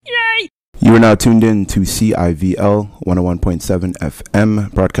You are now tuned in to CIVL 101.7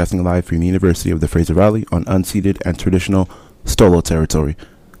 FM, broadcasting live from the University of the Fraser Valley on unceded and traditional Stolo territory.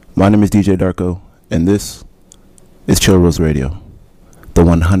 My name is DJ Darko, and this is Chill Rose Radio, the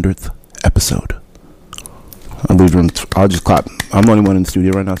 100th episode. I'll just clap. I'm the only one in the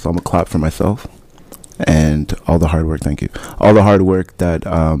studio right now, so I'm going to clap for myself and all the hard work. Thank you. All the hard work that,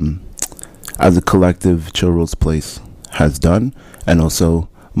 as a collective, Chill Rose Place has done, and also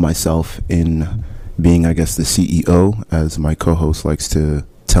myself in being, I guess, the CEO, as my co-host likes to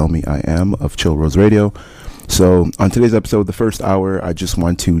tell me I am, of Chill Rose Radio. So on today's episode, the first hour, I just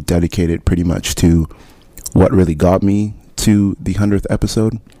want to dedicate it pretty much to what really got me to the 100th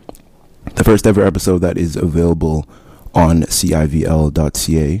episode. The first ever episode that is available on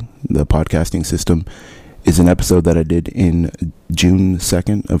CIVL.ca, the podcasting system, is an episode that I did in June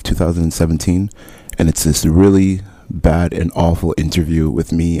 2nd of 2017. And it's this really bad and awful interview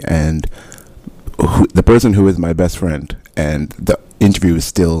with me and the person who is my best friend, and the interview is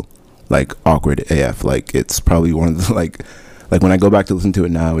still like awkward AF. Like, it's probably one of the like when I go back to listen to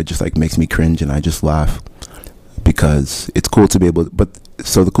it now, it just like makes me cringe and I just laugh, because it's cool to be able to, but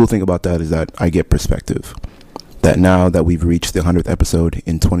so the cool thing about that is that I get perspective, that now that we've reached the 100th episode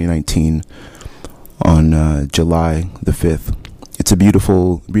in 2019 on July the 5th, it's a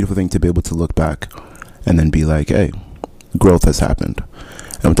beautiful thing to be able to look back and then be like, hey, growth has happened.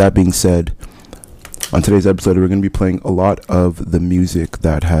 And with that being said, on today's episode, we're going to be playing a lot of the music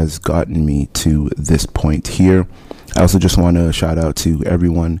that has gotten me to this point here. I also just want to shout out to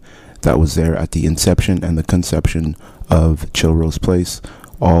everyone that was there at the inception and the conception of Chill Rose Place.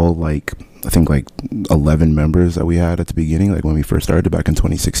 All I think 11 members that we had at the beginning, like when we first started back in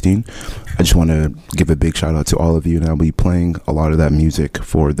 2016. I just want to give a big shout out to all of you, and I'll be playing a lot of that music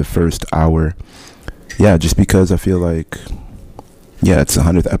for the first hour. Yeah, just because I feel like, it's the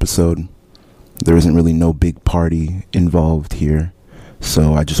 100th episode. There isn't really no big party involved here.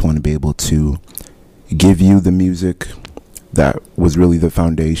 So I just want to be able to give you the music that was really the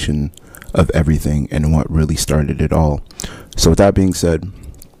foundation of everything and what really started it all. So with that being said,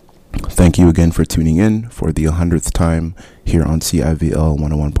 thank you again for tuning in for the 100th time here on CIVL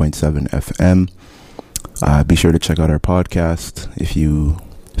 101.7 FM. Be sure to check out our podcast. If you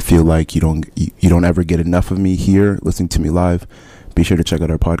feel like you don't ever get enough of me here listening to me live, be sure to check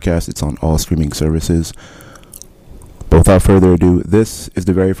out our podcast. It's on all streaming services. But without further ado, this is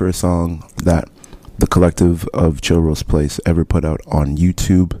the very first song that the collective of Chill Rose Place ever put out on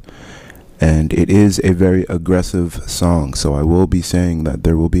YouTube, and it is a very aggressive song, so I will be saying that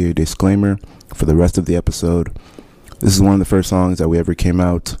there will be a disclaimer for the rest of the episode. This is one of the first songs that we ever came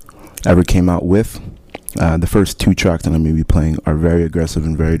out with. The first two tracks that I'm going to be playing are very aggressive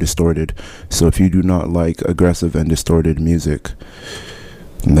and very distorted. So if you do not like aggressive and distorted music,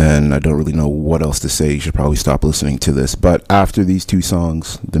 then I don't really know what else to say. You should probably stop listening to this. But after these two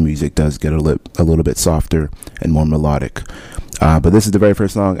songs, the music does get a little bit softer and more melodic. But this is the very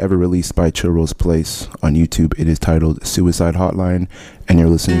first song ever released by Chill Rose Place on YouTube. It is titled Suicide Hotline, and you're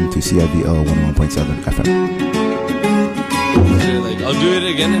listening to CIVL 101.7 FM. I'll do it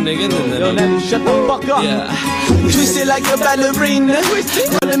again and again and then Yo, shut the fuck up. Yeah. Twist it like a ballerina,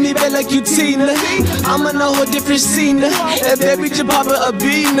 running me back like you Tina. I'm on a whole different scene. And baby, just pop a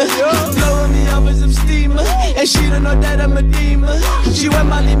bean. Blowing me up as I'm steamer, and she don't know that I'm a demon. She went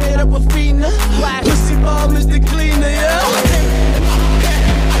Molly made up with Fina. Pussy ball, Mr. Cleaner, yeah.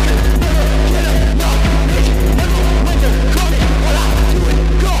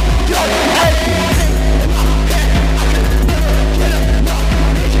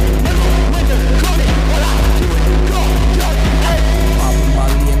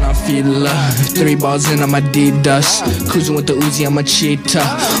 Three balls in, I'm Adidas. Cruising with the Uzi, I'm a cheetah.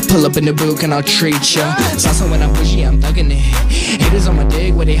 Pull up in the book and I'll treat ya. Salsa when I'm bushy, I'm thugging it. Haters on my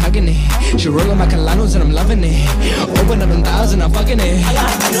dick, where they hugging it. She rollin' my Calanos and I'm loving it. Open up them thighs and I'm fucking it. I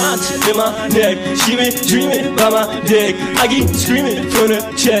got knots in my neck. She been dreaming about my dick. I keep screaming from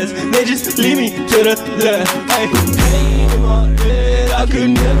the chest. They just leave me to the left. Ay, pain in my head, I could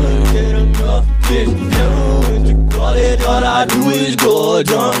never get enough. Bitch, never went to college. All I do is go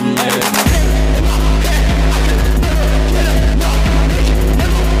dumb.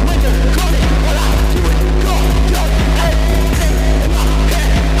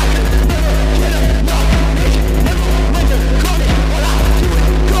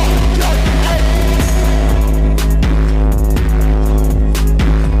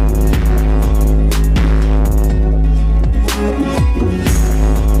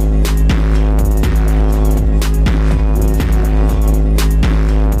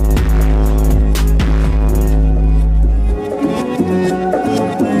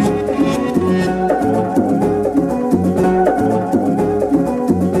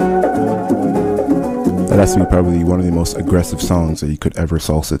 has to be probably one of the most aggressive songs that you could ever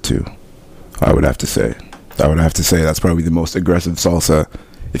salsa to. I would have to say that's probably the most aggressive salsa.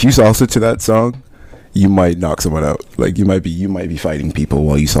 If you salsa to that song, you might knock someone out. Like you might be fighting people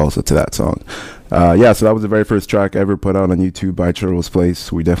while you salsa to that song. Yeah, so that was the very first track ever put out on YouTube by Churro's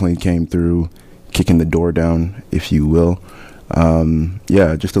Place. We definitely came through kicking the door down, if you will.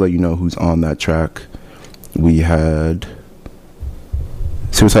 Yeah, just to let you know who's on that track, we had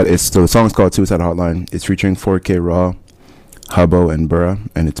Suicide. The song's called Suicide Hotline. It's featuring 4K Raw, Hubbo, and Burra,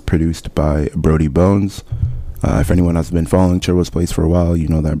 and it's produced by Brody Bones. If anyone has been following Churro's Place for a while, you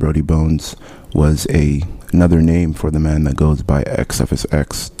know that Brody Bones was another name for the man that goes by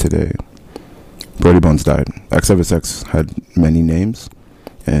XFSX today. Brody Bones died. XFSX had many names,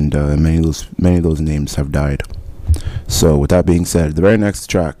 and many of those names have died. So with that being said, the very next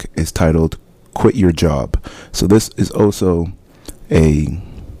track is titled Quit Your Job. So this is also a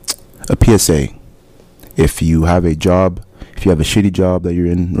PSA. If you have a job, if you have a shitty job that you're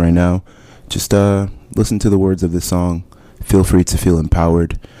in right now, just listen to the words of this song. Feel free to feel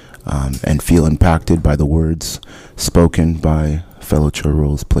empowered and feel impacted by the words spoken by fellow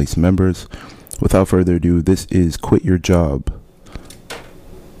Churro's Place members. Without further ado, this is Quit Your Job.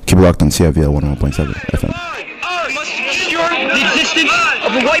 Keep it locked on CIVL 101.7 FM. The existence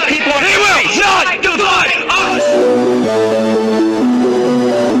of the white people on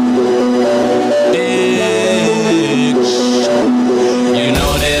You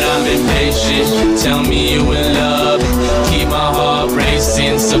know that I'm impatient. Tell me you in love. Keep my heart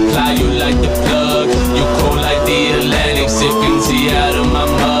racing. Supply you like the plug. You cold like the Atlantic. Sipping tea out of my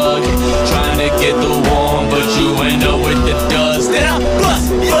mug. Trying to get the warm, but you end up with the dust. Then I bust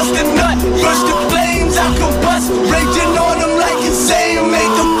the nut, burst the flames, I combust. Raging on them like insane.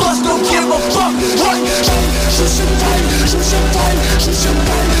 Make the bust, don't give a fuck. What? Choose your time, choose your time, choose your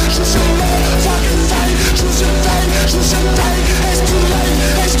time, choose your motherfucking time. Choose your time, choose your time. It's too late,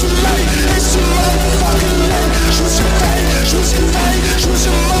 it's too late, it's too motherfucking late. Choose your time, choose your time, choose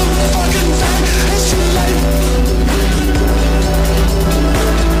your motherfucking time. It's too late.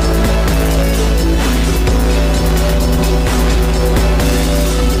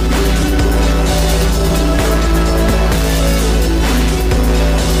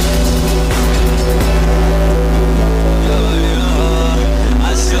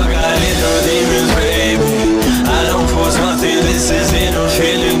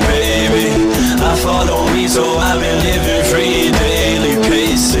 Follow me, so I've been living free, daily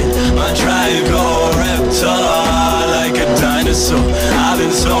pacing. My drive go reptile like a dinosaur. I've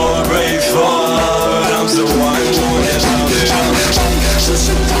been so grateful, I'm the one who has choose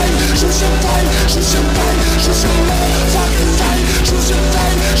your time, choose your time, choose your time, choose your motherfucking time. Choose your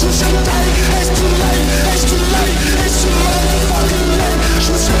time, choose your time. It's too late, it's too late, it's too motherfucking late.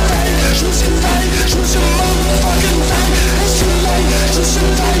 Choose your time, choose your time, choose your motherfucking time. It's too late, choose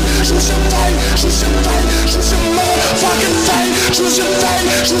your time, choose your time. Choose your time, choose your motherfucking time. Choose your time,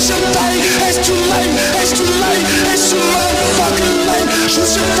 choose your time. It's too late, it's too late, it's too motherfucking late.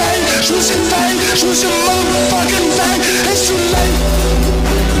 Choose your time, choose your time, choose your motherfucking time. It's too late.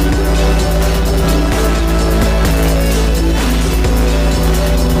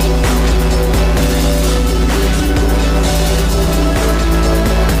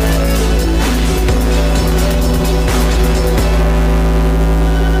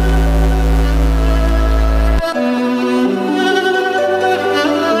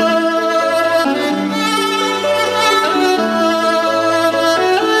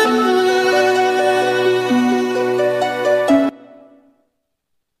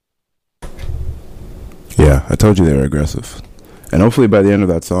 Yeah, I told you they were aggressive, and hopefully by the end of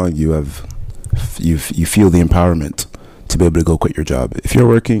that song, you feel the empowerment to be able to go quit your job. If you're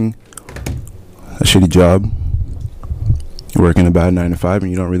working a shitty job, you're working a bad 9 to 5,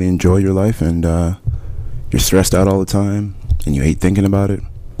 and you don't really enjoy your life, and you're stressed out all the time, and you hate thinking about it,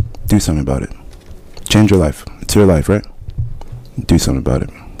 do something about it. Change your life. It's your life, right? Do something about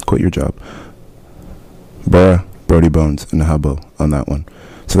it. Quit your job. Burra, Brody Bones, and the Hubbo on that one.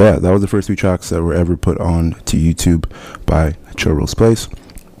 So that was the first 3 tracks that were ever put on to YouTube by Churro's Place.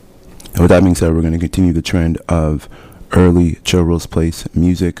 And with that being said, we're going to continue the trend of early Churro's Place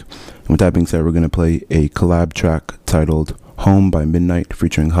music. And with that being said, we're going to play a collab track titled Home by Midnight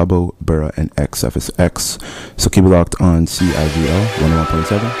featuring Hubbo, Burra, and XFSX. So keep it locked on CIVL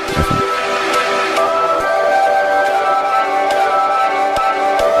 101.7 FM.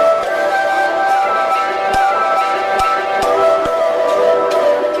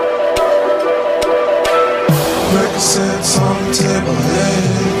 Sits on the table,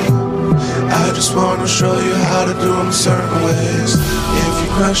 hey. I just wanna show you how to do them certain ways. If you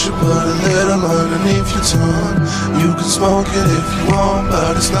crush it, put a little underneath your tongue. You can smoke it if you want,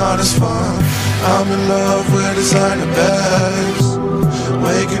 but it's not as fun. I'm in love with designer bags,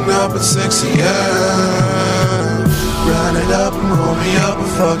 waking up at 6 a.m. Grind it up and roll me up a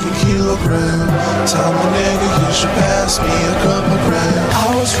fucking kilogram. Tell my nigga you should pass me a couple grand.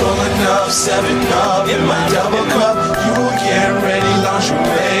 I was rolling up, 7 up in my double cup. You were getting ready,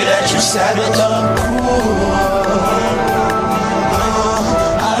 lingerie that you saddled up.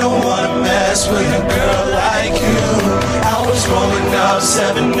 I don't wanna mess with a girl like you. I was rolling up,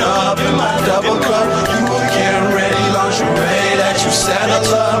 7 up in my double cup. You were getting ready, lingerie that you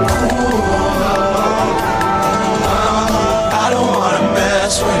saddled up.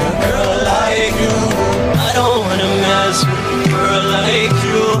 With a girl like you, I don't wanna mess with a girl like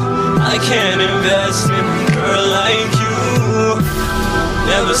you. I can't invest in a girl like you.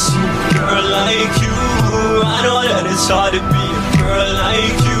 Never seen a girl like you. I know that it's hard to be a girl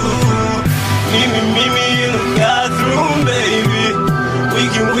like you. Meet me in the bathroom, baby.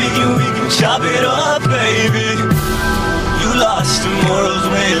 We can chop it up, baby. You lost the morals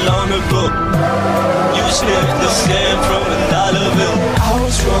way long ago. You sniffed the sand from $1 I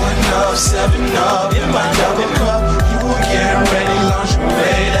was rolling up, 7 up in my double cup. You were getting ready,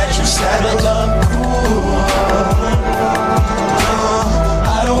 lingerie that you saddled up.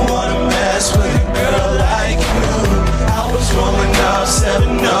 I don't wanna mess with a girl like you. I was rolling up,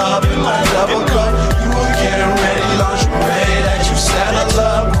 7 up in my double cup. You were getting ready, lingerie that you saddled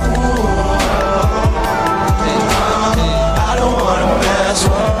up. I don't wanna mess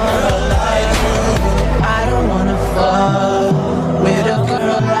with a girl like you. I don't wanna fuck with a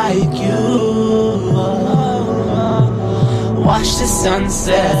girl like you. Watch the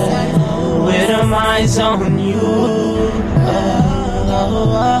sunset with my eyes on you.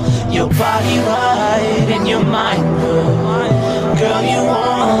 Your body right and your mind good. Girl, you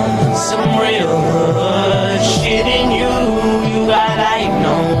want some real good shit in you. You got like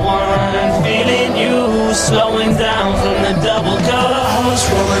no one feeling you. Slowing down from the double cup. I was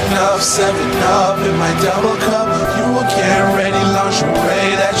rolling up, 7 up in my double cup. You were getting ready,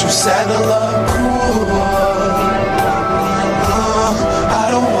 lingerie that you saddle up. I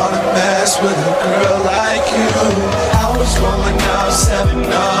don't wanna mess with a girl like you. I was rolling up, 7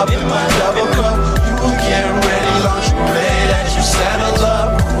 up in my double cup. You were getting ready, lingerie that you saddle up.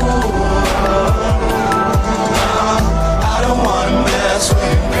 I don't wanna mess with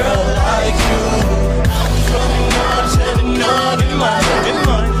a girl like you. I was rolling up, 7 up in my double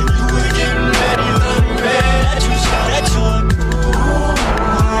cup. You were getting ready, lingerie that you saddle up.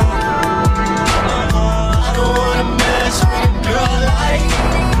 I don't wanna mess with a girl like you.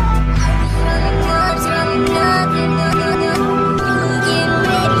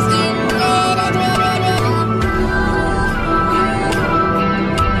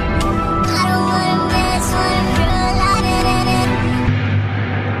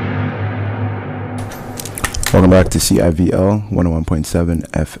 Welcome back to CIVL 101.7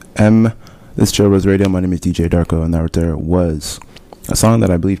 FM. This is Chill Rose Radio. My name is DJ Darko, and that right there was a song that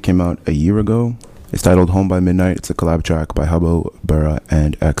I believe came out a year ago. It's titled Home by Midnight. It's a collab track by Hubbo, Burra,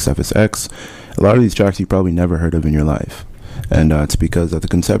 and XFSX. A lot of these tracks you probably never heard of in your life. And it's because at the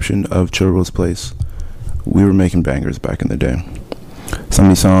conception of Chill Rose Place, we were making bangers back in the day. Some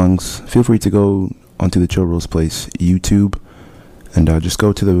of these songs, feel free to go onto the Chill Rose Place YouTube and just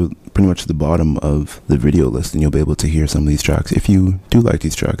go to the pretty much the bottom of the video list, and you'll be able to hear some of these tracks. If you do like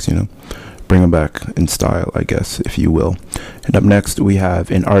these tracks, you know, bring them back in style, I guess, if you will. And up next, we have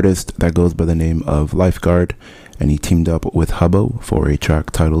an artist that goes by the name of Lifeguard, and he teamed up with Hubbo for a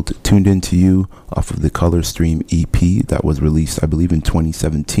track titled Tuned Into You off of the Color Stream EP that was released, I believe, in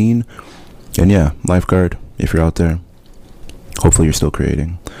 2017. And yeah, Lifeguard, if you're out there, hopefully you're still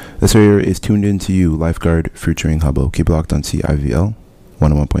creating. This here is Tuned Into You, Lifeguard featuring Hubbo. Keep it locked on CIVL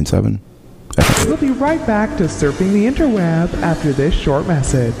 101.7. We'll be right back to surfing the interweb after this short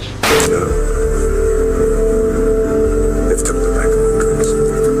message. Lift up the back of the goods.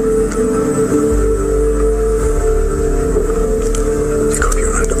 Pick up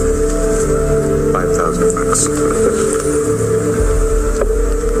your underwear. 5,000 bucks.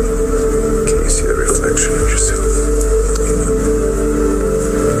 Can you see the reflection of yourself?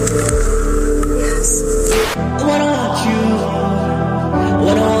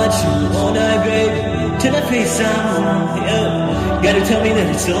 Till I face out, yeah. Gotta tell me that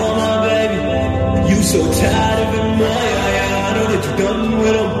it's all my baby. You so tired of him, oh yeah. I know that you're done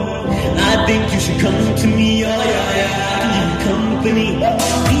with him. I think you should come to me, oh yeah. I can give you company.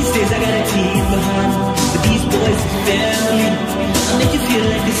 These days I got a team behind me, but these boys are family. I'll make you feel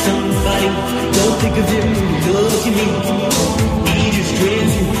like there's somebody think of you, look at me. Need you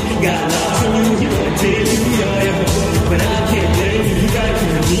stressing, got lots on you, you wanna tell me who I am. But I can't let you, you gotta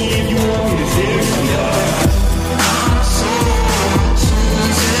come to me if you want me to say who you are. I'm so into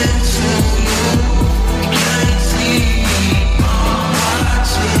you, can't sleep, I'm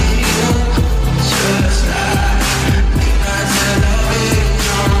watching you, just like midnight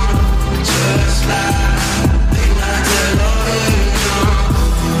television, just like midnight television.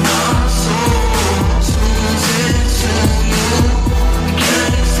 I'm so into you,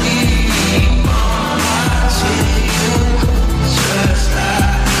 can't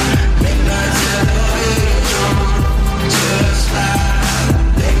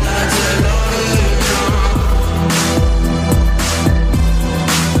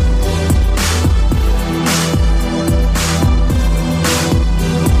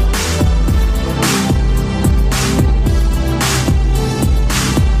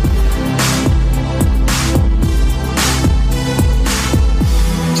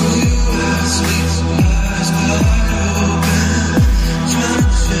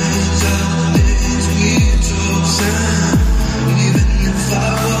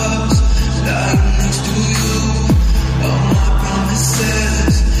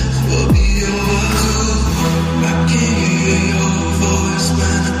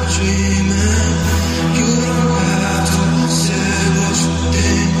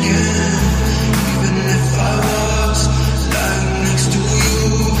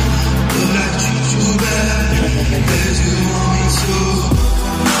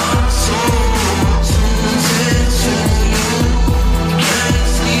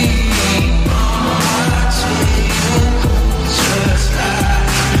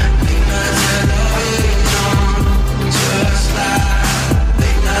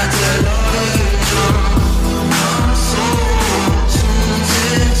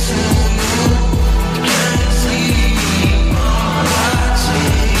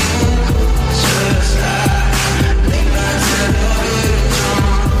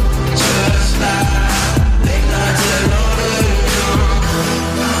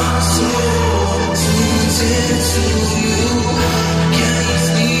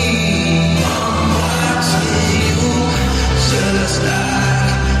sleep, I'm watching you, just like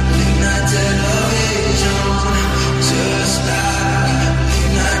midnight television, just like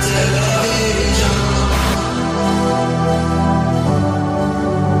midnight television.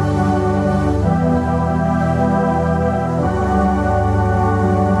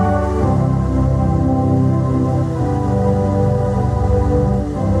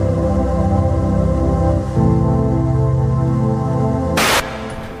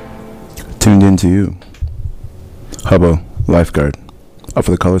 Tuned Into You, Hubbo, Lifeguard, off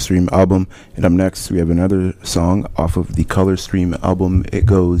of the Color Stream album. And up next, we have another song off of the Color Stream album. It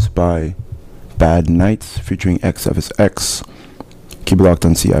goes by Bad Nights, featuring XFSX. Keep it locked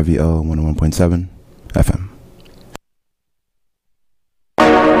on CIVL 101.7 FM.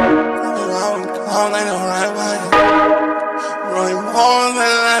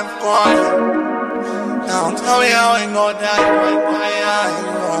 Now tell me how it go down.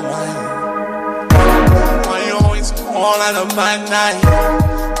 Why you always call like a bad night?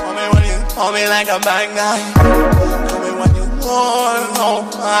 Call me when you call me like a bad guy. Call me when you look so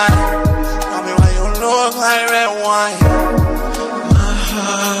fine. Call me when you look like red wine. My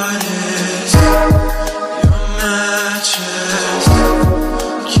heart is your mattress.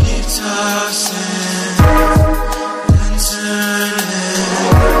 Keep tossing and turning.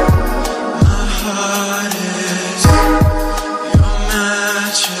 My heart is your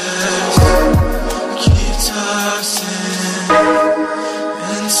mattress. Keep tossing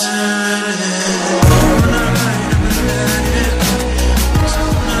and turning.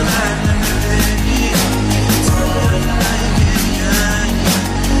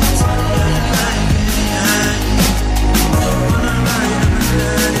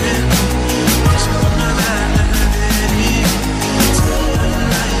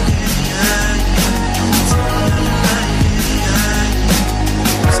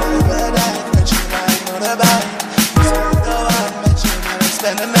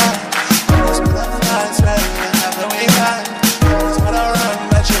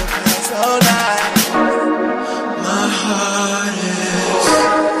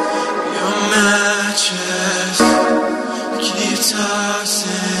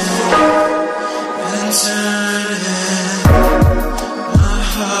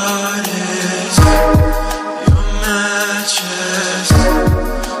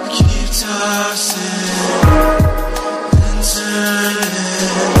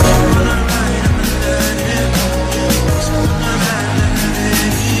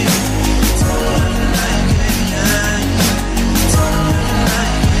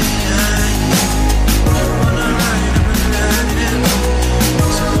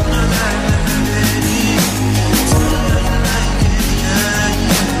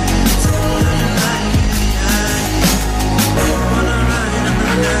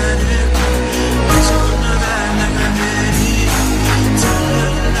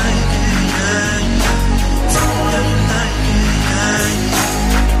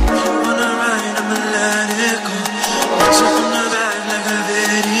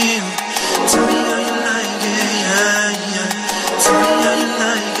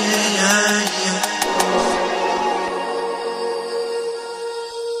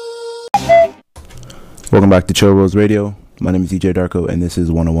 Welcome back to Chill Rose Radio. My name is DJ Darko, and this is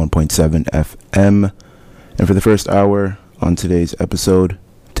 101.7 FM. And for the first hour on today's episode,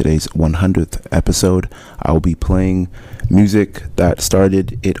 today's 100th episode, I'll be playing music that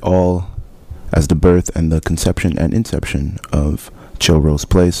started it all as the birth and the conception and inception of Chill Rose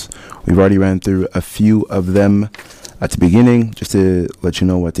Place. We've already ran through a few of them at the beginning. Just to let you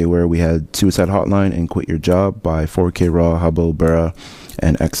know what they were, we had Suicide Hotline and Quit Your Job by 4K Raw, Hubbo, Burra,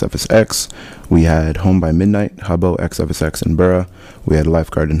 and XFSX. We had Home by Midnight, Hubbo, XFSX, and Burra. We had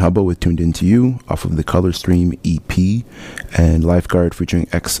Lifeguard and Hubbo with Tuned Into You off of the Color Stream EP, and Lifeguard featuring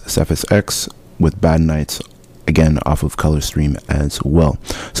XFSX with Bad Nights, again off of Color Stream as well.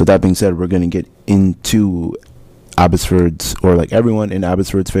 So that being said, we're going to get into Abbotsford's, or like everyone in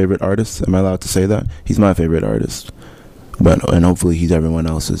Abbotsford's favorite artist. Am I allowed to say that? He's my favorite artist, and hopefully he's everyone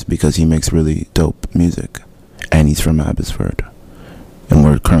else's, because he makes really dope music and he's from Abbotsford, and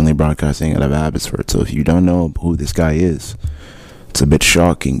we're currently broadcasting out of Abbotsford. So if you don't know who this guy is, it's a bit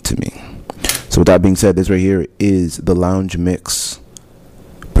shocking to me. So with that being said, this right here is the Lounge Mix,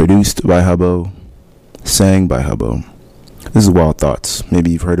 produced by Hubbo, sang by Hubbo. This is Wild Thoughts.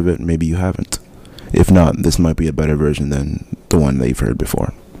 Maybe you've heard of it, maybe you haven't. If not, this might be a better version than the one that you've heard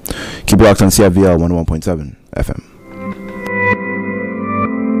before. Keep it locked on CFVL 101.7 FM.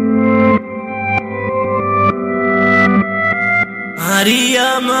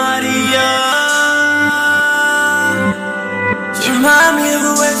 Maria, Maria, you remind me of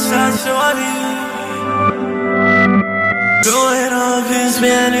a West Side Story. Growing up in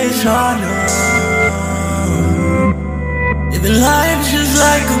Spanish Harlem, living life just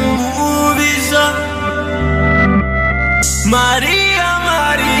like a movie star. Maria,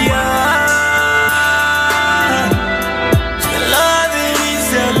 Maria, spend love in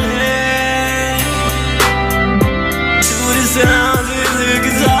East LA. To the sounds of the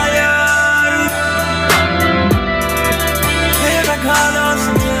guitar, and I call on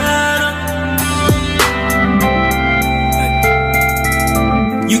Santana.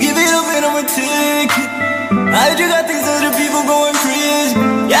 You give it a bit of a ticket. I heard you got things other people going crazy.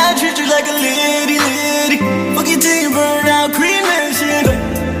 Yeah, I treat you like a lady, lady. Fuck you till you burn out, cream and shit.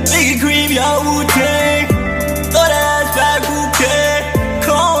 Make it cream, y'all Wu-Tang. Throw that ass back, bouquet.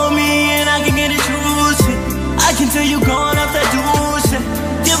 Call me and I can get it juicy. I can tell you gone off that juice.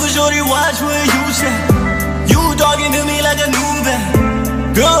 Give a shorty, watch what you say. You talking to me like a new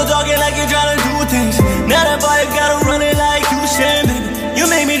band. Girl talking like you're trying to do things. Now that body gotta run it like you said, baby. You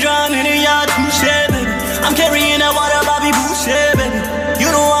made me drown in it, y'all too sad, baby. I'm carrying that water, Bobby Boucher, baby.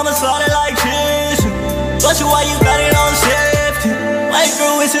 You know I'm a slaughter like Jason. But you why you got it on safety? White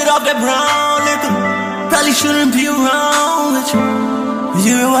girl wasted off that brown liquor. Probably shouldn't be around with you.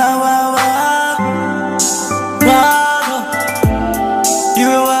 You're a wild, wild, wild, wild.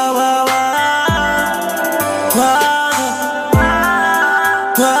 You're a wild, wild, wild, wild,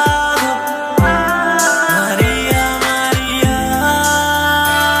 wild.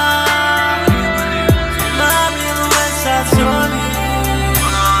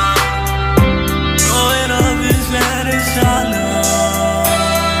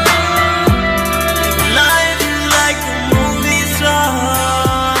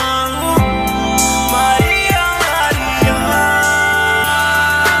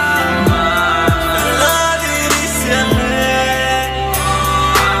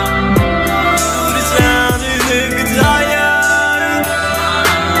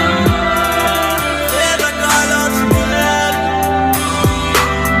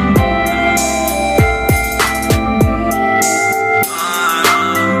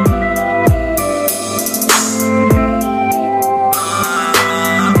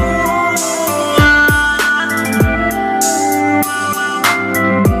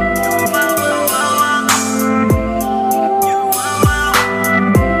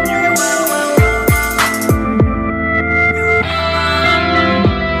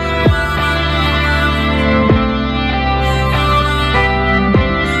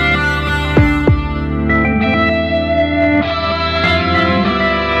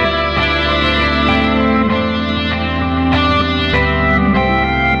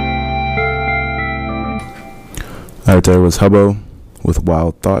 Right there was Hubbo with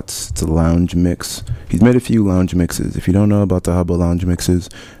Wild Thoughts. It's a lounge mix. He's made a few lounge mixes. If you don't know about the Hubbo lounge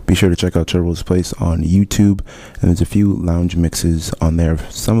mixes, be sure to check out Chill Rose Place on YouTube. And there's a few lounge mixes on there.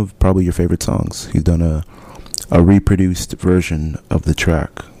 Some of probably your favorite songs. He's done a reproduced version of the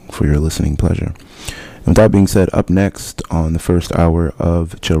track for your listening pleasure. And with that being said, up next on the first hour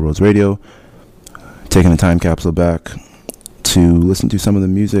of Chill Rose Radio, taking a time capsule back to listen to some of the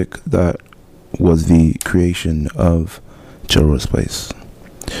music that was the creation of Chill Rose Place.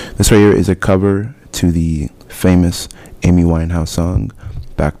 This right here is a cover to the famous Amy Winehouse song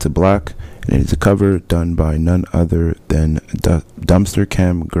Back to Black, and it is a cover done by none other than Dumpster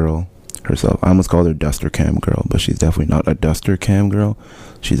Cam Girl herself. I almost called her Duster Cam Girl, but she's definitely not a Duster Cam Girl.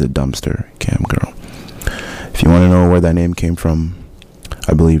 She's a Dumpster Cam Girl. If you want to know where that name came from,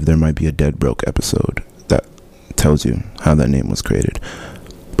 I believe there might be a Dead Broke episode that tells you how that name was created.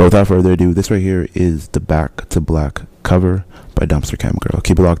 But without further ado, this right here is the Back to Black cover by Dumpster Cam Girl.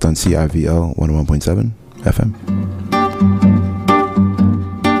 Keep it locked on CIVL 101.7 FM.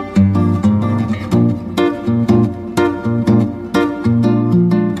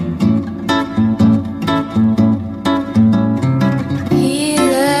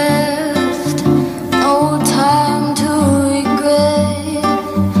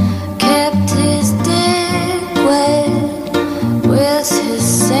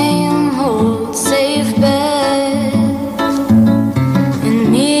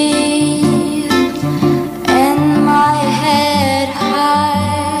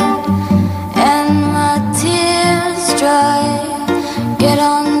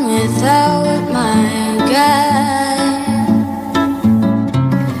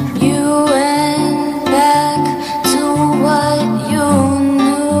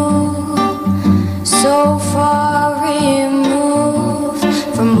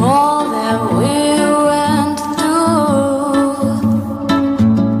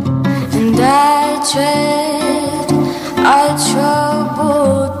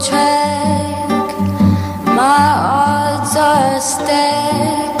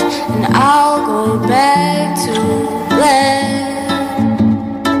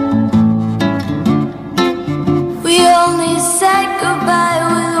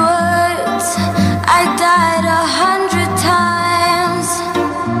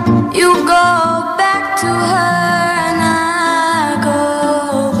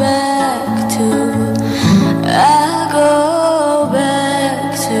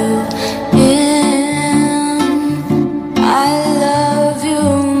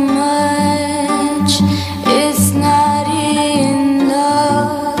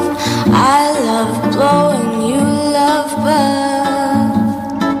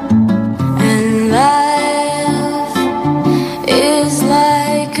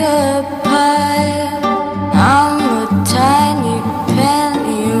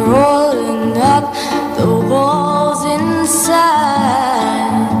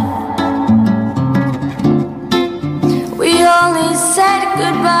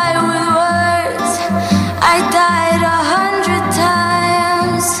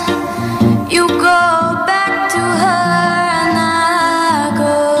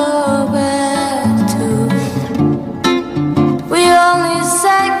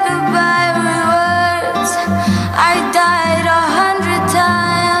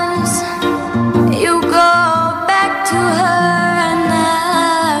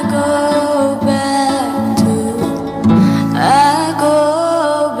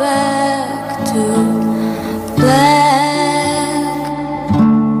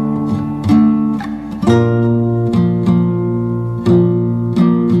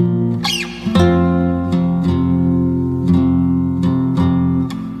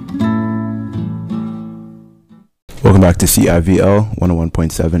 Back to CIVL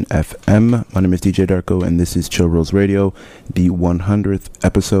 101.7 FM. My name is DJ Darko, and this is Chill Rules Radio, the 100th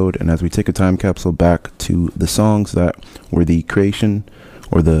episode. And as we take a time capsule back to the songs that were the creation,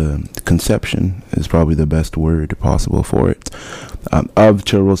 or the conception is probably the best word possible for it, of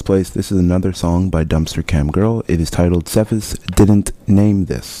Chill Rules Place, this is another song by Dumpster Cam Girl. It is titled Cephas Didn't Name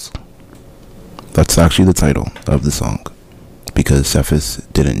This. That's actually the title of the song, because Cephas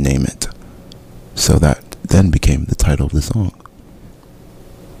didn't name it. So that then became the title of the song.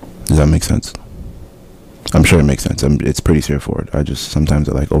 Does that make sense? I'm sure it makes sense. It's pretty straightforward. Sometimes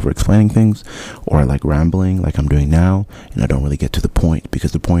I like over-explaining things, or I like rambling like I'm doing now, and I don't really get to the point,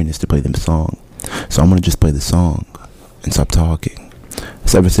 because the point is to play the song. So I'm going to just play the song and stop talking.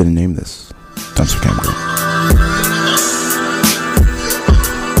 Cephas didn't name this. Dumpster Cam Girl.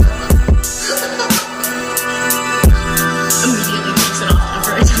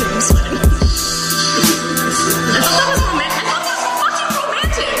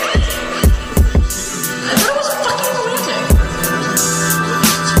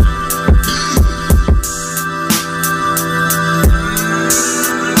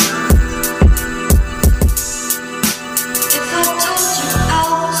 If I told you I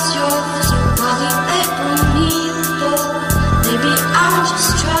was yours, you'd probably let me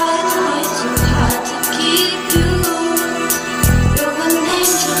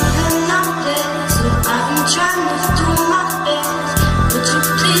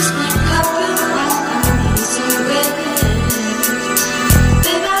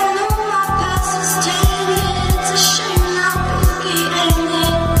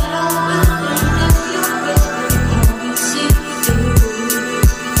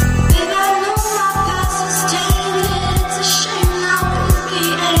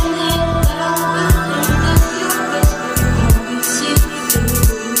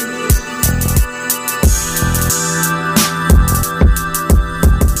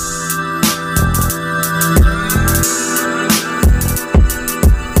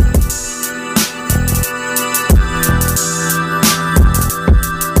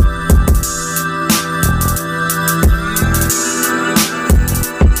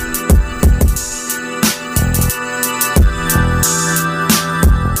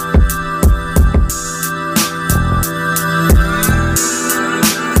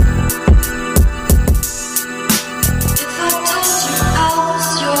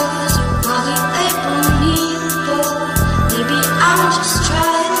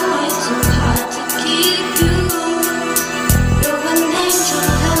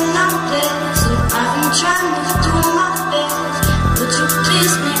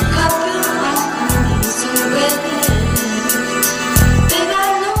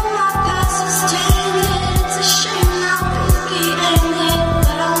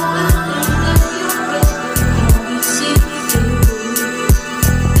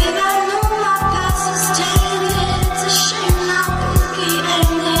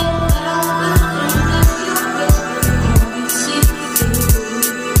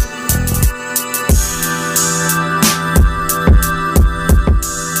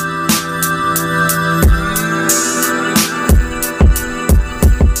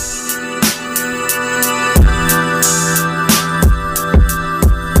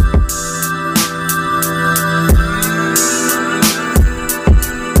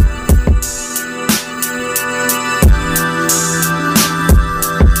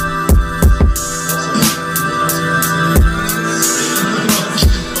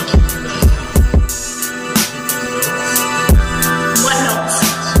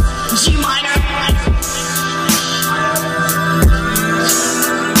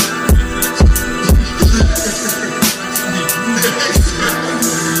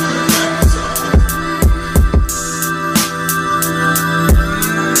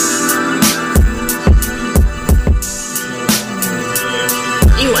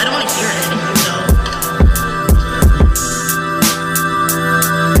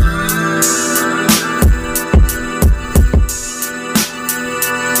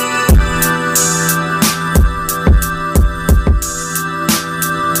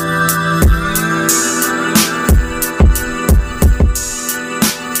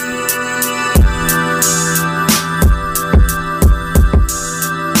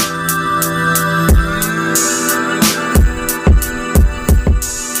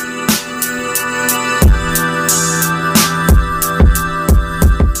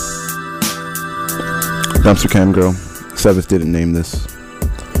Dumpster Cam Girl. Seventh didn't name this.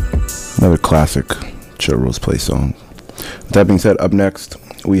 Another classic Chill Rose Play song. With that being said, up next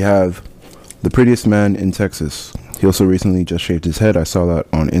we have The Prettiest Man in Texas. He also recently just shaved his head. I saw that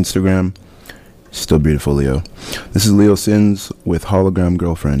on Instagram. Still beautiful, Leo. This is Leo Sins with Hologram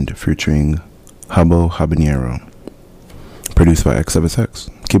Girlfriend featuring Habo Habanero. Produced by X7X.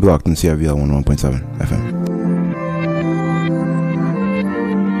 Keep it locked on CIVL 101.7 FM.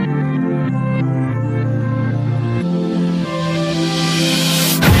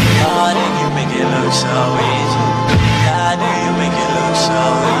 So easy. How do you make it look so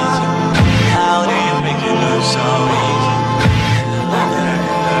easy? How do you make it look so easy?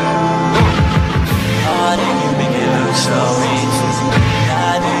 How do you make it look so easy?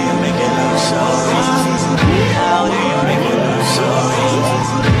 How do you make it look so easy?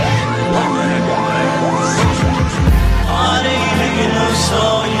 How do you make it look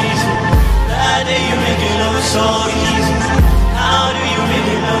so easy? How do you make it look so easy? How do you make it look so easy? How do you make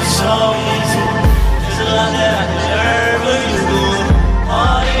it look so easy? There's a lot that I deserve, but you do.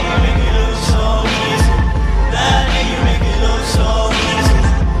 Oh, that you make it look so easy. That you make it look so easy.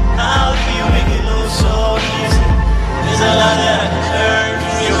 How do you make it look so easy? There's a lot that I deserve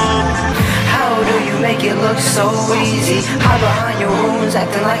from you. How do you make it look so easy? Hide behind your wounds,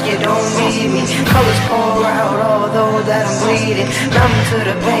 acting like you don't need me. Colors pour out, although that I'm bleeding. Numb to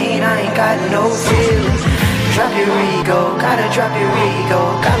the pain, I ain't got no feeling. Drop your ego, gotta drop your ego.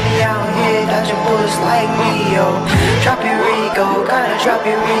 Got me out here dodging bullets like me, yo. Drop your ego, gotta drop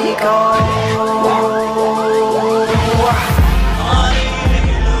your ego.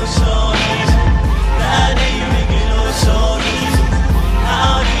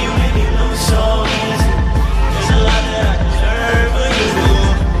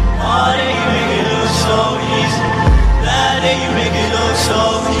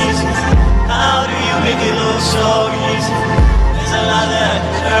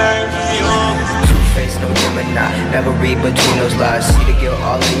 Never read between those lies. See the guilt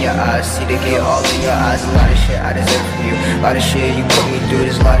all in your eyes. See the guilt all in your eyes. A lot of shit I deserve from you. A lot of shit you put me through.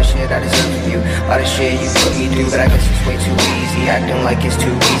 There's a lot of shit I deserve from you. A lot of shit you put me through. But I guess it's way too easy. Acting like it's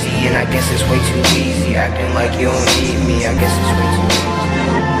too easy. And I guess it's way too easy. Acting like you don't need me. I guess it's way too easy.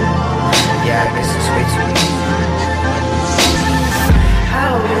 Yeah, I guess it's way too easy.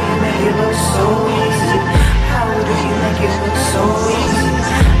 How do you make it look so easy? How do you make it look so easy?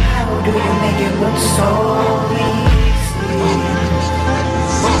 How do you make it look so easy?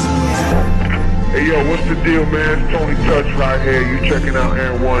 Hey yo, what's the deal, man? It's Tony Touch right here. You checking out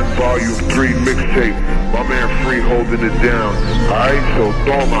Aaron 1 Volume 3 mixtape. My man Free holding it down. Alright, so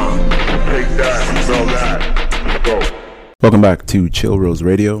toma. Take that, smell that. Let's go. Welcome back to Chill Rose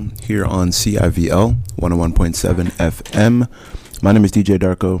Radio here on CIVL 101.7 FM. My name is DJ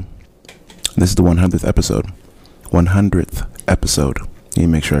Darko. This is the 100th episode. 100th episode. You need to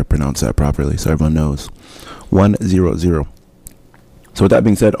make sure I pronounce that properly so everyone knows. 100. So with that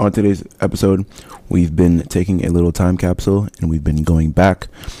being said, on today's episode, we've been taking a little time capsule and we've been going back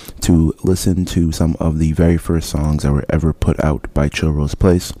to listen to some of the very first songs that were ever put out by Chill Rose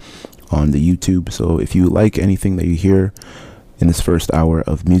Place on the YouTube. So if you like anything that you hear in this first hour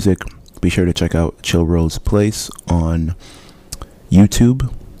of music, be sure to check out Chill Rose Place on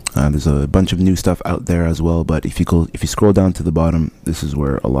YouTube. There's a bunch of new stuff out there as well, but if you scroll down to the bottom, this is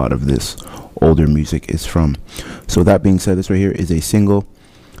where a lot of this older music is from. So that being said, this right here is a single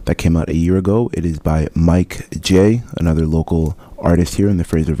that came out a year ago. It is by Mike J, another local artist here in the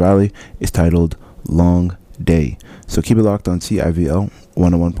Fraser Valley. It's titled Long Day. So keep it locked on CIVL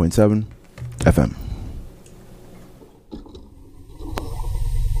 101.7 FM.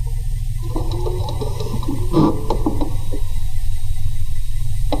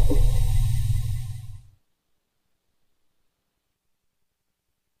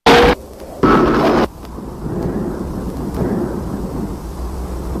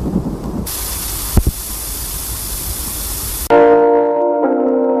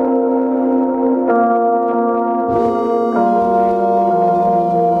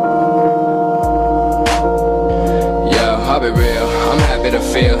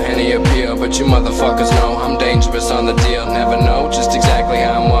 You motherfuckers know I'm dangerous on the deal. Never know just exactly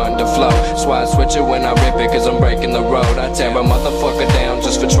how I'm wanting to flow. That's why I switch it when I rip it, cause I'm breaking the road. I tear a motherfucker down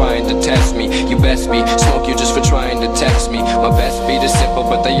just for trying to test me. You best be, smoke you just for trying to text me. My best beat is simple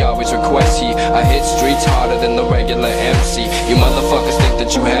but they always request heat. I hit streets harder than the regular MC. You motherfuckers think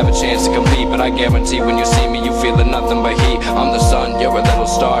that you have a chance to compete, but I guarantee when you see me you feeling nothing but heat. I'm the sun, you're a little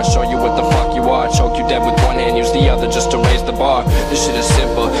star. Show you what the fuck you are. Choke you dead with one hand, use the other just to raise the bar. This shit is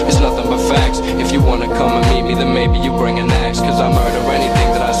simple, it's nothing but facts. If you wanna come and meet me, then maybe you bring an axe. Cause I murder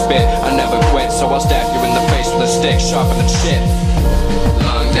anything that I spit, I never quit. So I'll stab you in the stick, sharper than shit.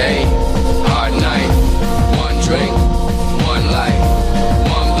 Long day, hard night. One drink, one light.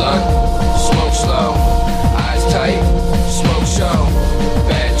 One blunt, smoke slow. Eyes tight, smoke show.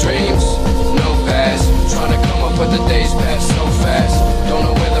 Bad dreams, no past. Trying to come up with the days pass so fast. Don't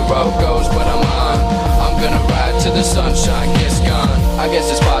know where the road goes, but I'm on. I'm gonna ride till the sunshine gets gone. I guess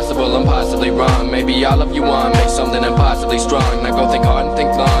it's possible I'm possibly wrong. Maybe all of you want make something impossibly strong. Now go think hard and think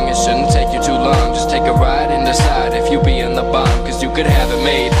long. It shouldn't take you too long. Just take a ride and decide if you be in the bomb. Cause you could have it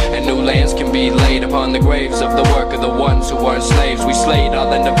made, and new lands can be laid upon the graves of the work of the ones who weren't slaves. We slayed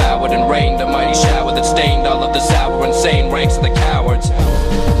all and devoured and rained a mighty shower that stained all of the sour, insane ranks of the cowards.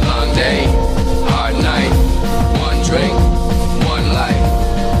 Long day, hard night. One drink, one light.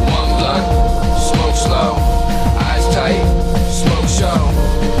 One blunt, smoke slow. Eyes tight, smoke show.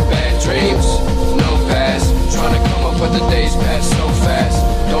 Bad dreams, no past. Trying to come up with the days pass so fast.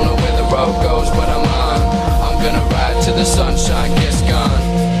 Don't know where the road goes, but I'm on. I'm gonna ride till the sunshine gets gone.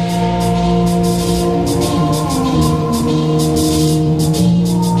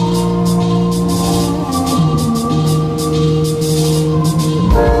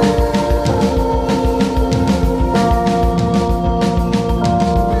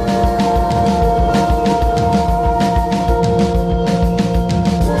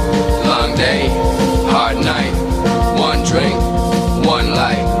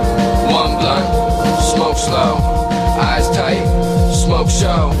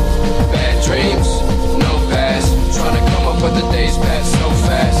 Show. Bad dreams, no past. Trying to come up with the days pass so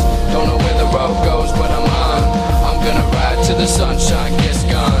fast. Don't know where the road goes, but I'm on. I'm gonna ride till the sunshine gets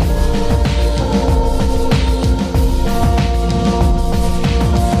gone.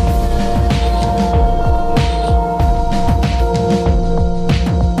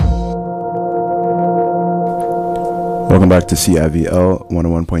 Welcome back to CIVL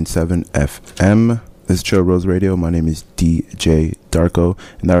 101.7 FM. This is Chill Rose Radio. My name is DJ Darko,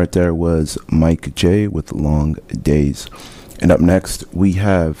 and that right there was Mike J with Long Days. And up next, we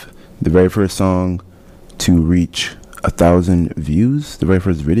have the very first song to reach 1,000 views. The very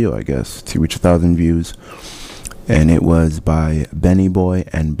first video, I guess, to reach 1,000 views. And it was by Benny Boy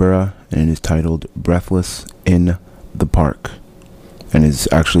and Burra, and it is titled Breathless in the Park. And it's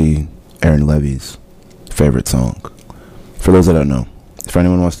actually Aaron Levy's favorite song. For those that don't know, if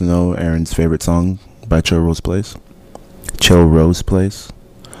anyone wants to know Aaron's favorite song by Chill Rose Place,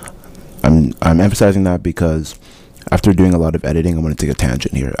 I'm emphasizing that because after doing a lot of editing, I'm going to take a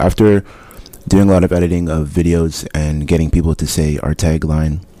tangent here. After doing a lot of editing of videos and getting people to say our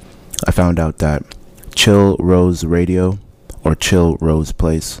tagline, I found out that Chill Rose Radio or Chill Rose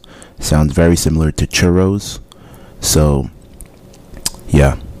Place sounds very similar to churros. So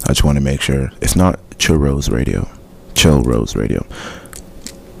yeah, I just want to make sure it's not Chill Rose Radio, Chill Rose Radio.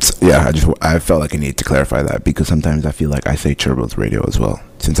 So, yeah, I felt like I needed to clarify that because sometimes I feel like I say Chill Rose Radio as well,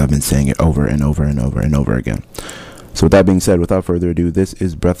 since I've been saying it over and over and over and over again. So with that being said, without further ado, this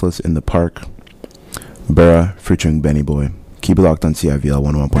is Breathless in the Park, Burra featuring Benny Boy. Keep it locked on CIVL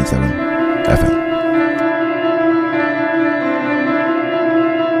 101.7 FM.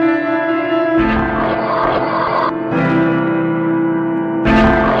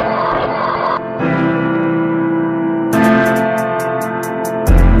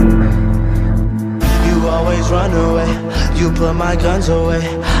 You put my guns away,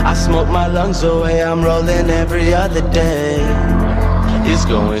 I smoke my lungs away, I'm rolling every other day. It's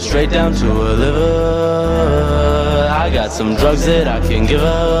going straight down to a liver. I got some drugs that I can give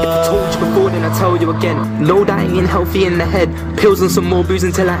up. Told you before, then I tell you again. Low dying and healthy in the head. Pills and some more booze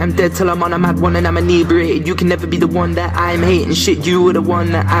until I am dead. Till I'm on a mad one and I'm inebriated. You can never be the one that I'm hating. Shit, you were the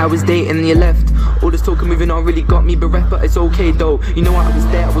one that I was dating. You left. All this talk of moving on really got me bereft, but it's okay though. You know I was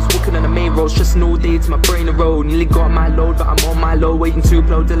there, I was walking on the main road, stressing all day to my brain the road. Nearly got my load, but I'm on my low, waiting to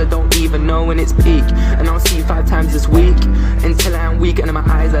upload till I don't even know when it's peak. And I'll see you 5 times this week until I'm weak and my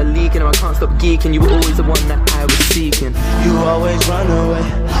eyes are leaking, and I can't stop geeking. You were always the one that I was seeking. You always run away,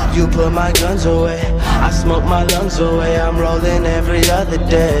 you put my guns away, I smoke my lungs away, I'm rolling every other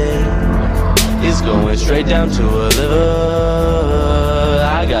day. It's going straight down to a liver.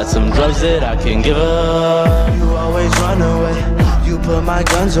 I got some drugs that I can give up. You always run away, you put my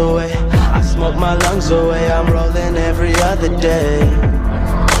guns away, I smoke my lungs away, I'm rolling every other day.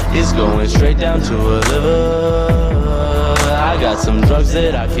 It's going straight down to a liver. I got some drugs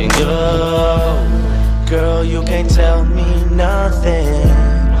that I can give up. Girl, you can't tell me nothing.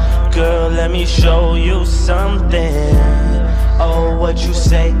 Girl, let me show you something. Oh, what you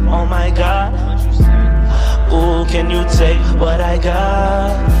say, oh my God. Ooh, can you take what I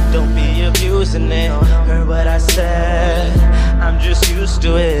got? Don't be abusing it. Heard what I said, I'm just used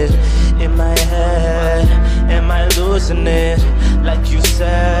to it. In my head, am I losing it? Like you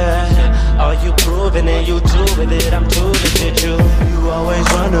said, are you proving it? You do with it, I'm too legit. You always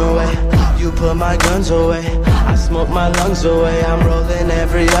run away, you put my guns away. I smoke my lungs away, I'm rolling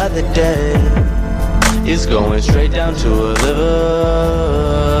every other day. It's going straight down to a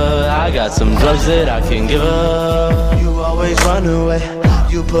liver. I got some drugs that I can give her. You always run away,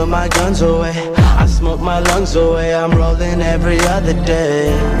 you put my guns away. I smoke my lungs away, I'm rolling every other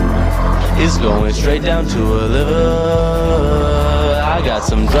day. It's going straight down to a liver. I got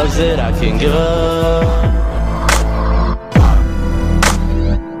some drugs that I can give her.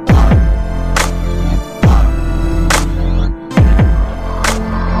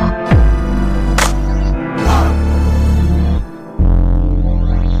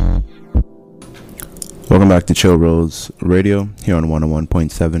 Welcome back to Chill Rolls Radio here on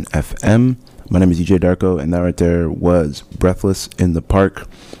 101.7 FM. My name is EJ Darko, and that right there was Breathless in the Park,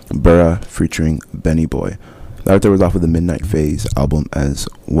 Burra featuring Benny Boy. That right there was off of the Midnight Phase album as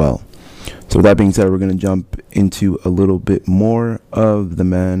well. So with that being said, we're going to jump into a little bit more of the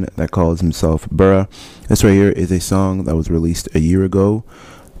man that calls himself Burra. This right here is a song that was released a year ago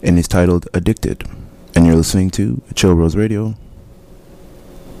and is titled Addicted. And you're listening to Chill Rolls Radio,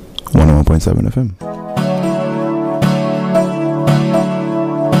 101.7 FM.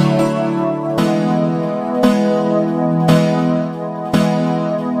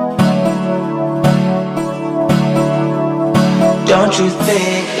 Don't you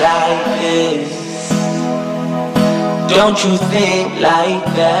think like this? Don't you think like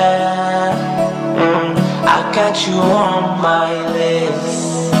that? I got you on my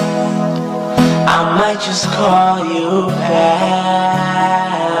list. I might just call you back.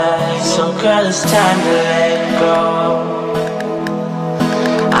 So girl, it's time to let go.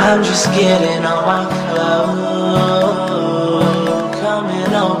 I'm just getting on my clothes. Come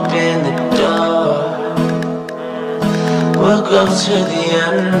and open the door. We'll go to the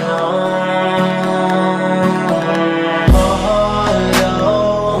unknown.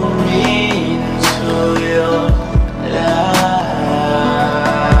 Follow me into your lies.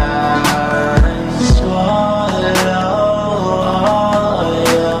 Swallow all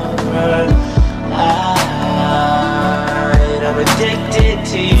your pride. I'm addicted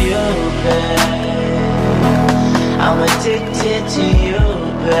to you, babe. I'm addicted to you,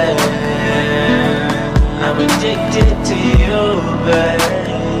 babe. I'm addicted to you, babe.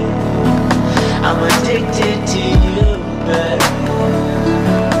 I'm addicted to you, babe.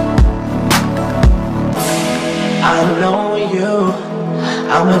 I know you,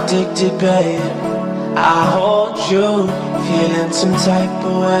 I'm addicted, babe. I hold you, feeling some type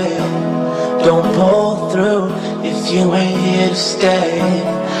of way. Don't pull through if you ain't here to stay.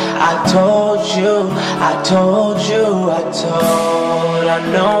 I told you, I told you, I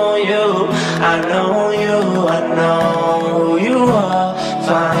know you, I know you, I know who you are.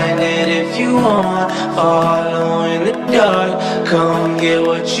 Find it if you want, follow in the dark. Come get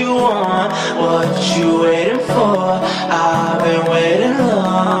what you want, what you waiting for. I've been waiting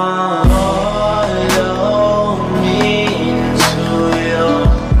long. Follow me into your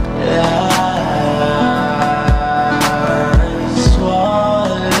lies.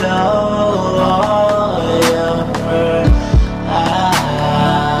 Swallow all your pride.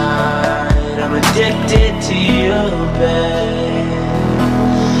 I'm addicted to you, babe.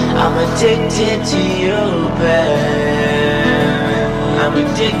 I'm addicted to you, babe. I'm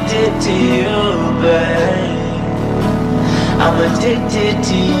addicted to you, babe. I'm addicted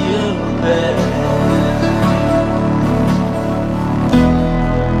to you, babe.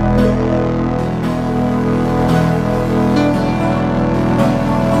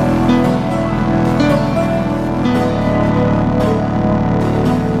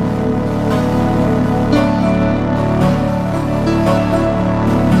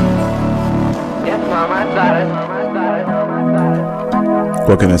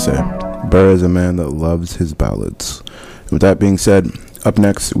 What can I say? Burra is a man that loves his ballads. With that being said, up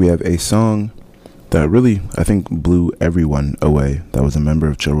next we have a song that really, I think, blew everyone away that was a member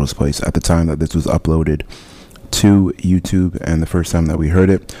of Chill Rolls Place at the time that this was uploaded to YouTube and the first time that we heard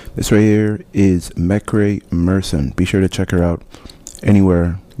it. This right here is Mekre Merson. Be sure to check her out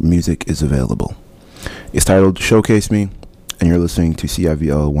anywhere music is available. It's titled Showcase Me, and you're listening to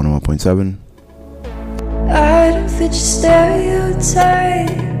CIVL 101.7. I don't fit your stereotype.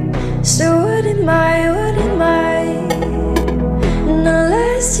 So what am I, what am I? And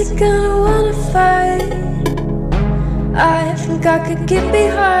unless you're gonna wanna fight, I think I could get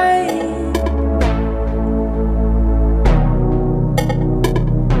behind.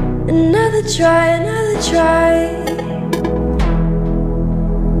 Another try, another try.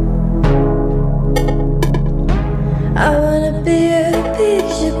 I wanna be a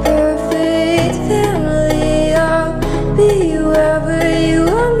picture perfect family. I'll be wherever you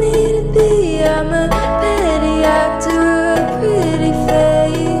want me to be. I'm a petty actor, a pretty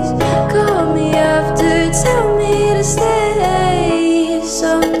face. Call me after, tell me to stay.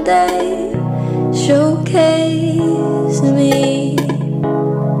 Someday, showcase me.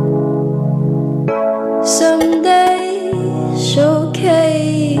 Someday,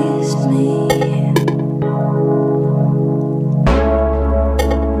 showcase me.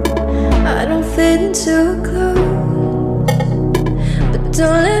 I don't fit into a clothes, but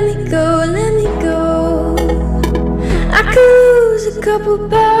don't let me go, let me go. I could lose a couple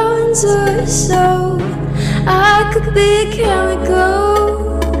pounds or so. I could be a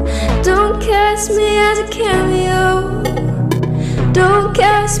chemical. Don't cast me as a cameo. Don't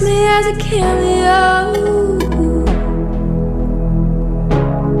cast me as a cameo.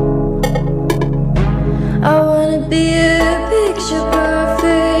 I wanna be a picture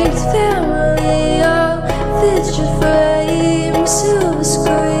perfect family. I'll fit your frame, silver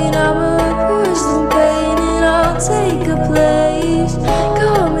screen. I'm a porcelain painting. I'll take a place.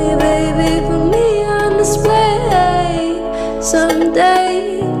 Call me baby, put me on display.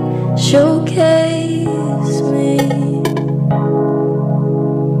 Someday, showcase me.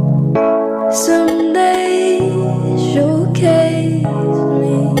 Someday, showcase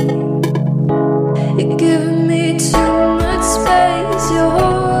me. You're giving me too much space. You're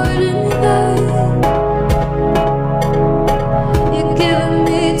holding me back. You're giving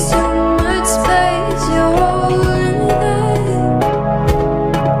me too much space. You're holding me back.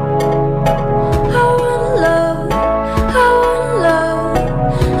 I wanna love, I wanna love,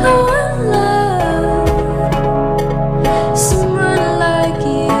 I wanna love someone like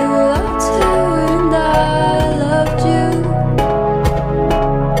you. Loved her and I loved you.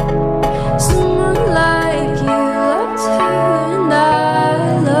 Someone like you. Loved her and I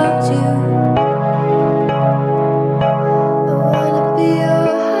loved you. I wanna be a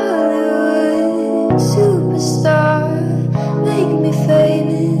Hollywood superstar. Make me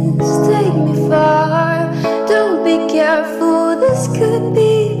famous, take me far. Don't be careful, this could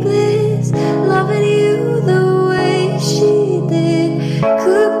be bliss. Loving you the way she did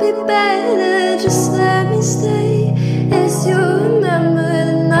could be better, just let me stay. As you remember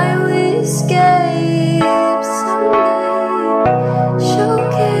the night we escaped. Someday,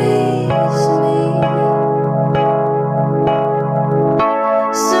 showcase me.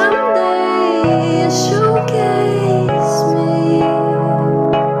 Someday, showcase me.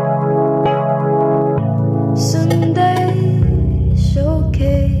 Someday,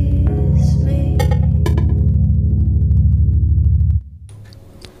 showcase me.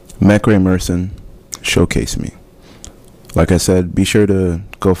 McRae Merson, Showcase Me. Like I said, be sure to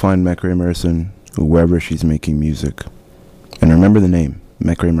go find McRae Merson wherever she's making music. And remember the name,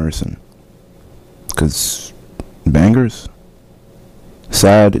 McRae Merson. Because bangers.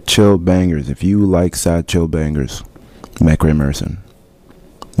 Sad, chill bangers. If you like sad, chill bangers, McRae Merson.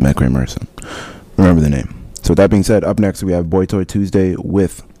 McRae Merson. Remember the name. So with that being said, up next we have Boy Toy Tuesday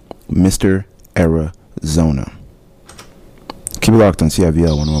with Mr. Arizona. Keep it locked on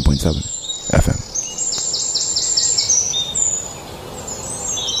CIVL 101.7 FM.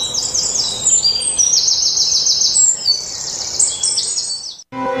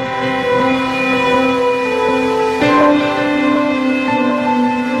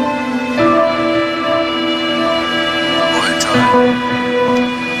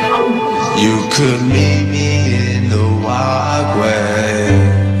 You could meet me in the walkway.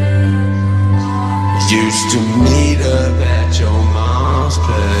 Used to meet up at your mom's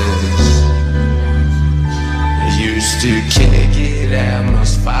place. Used to kick it at my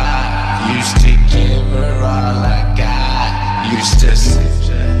spot. Used to give her all I got. Used to sit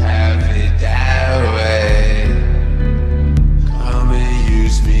to have it that way. Come and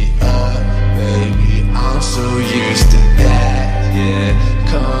use me up, baby. I'm so used to that, yeah.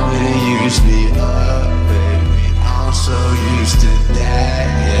 Come and use me up.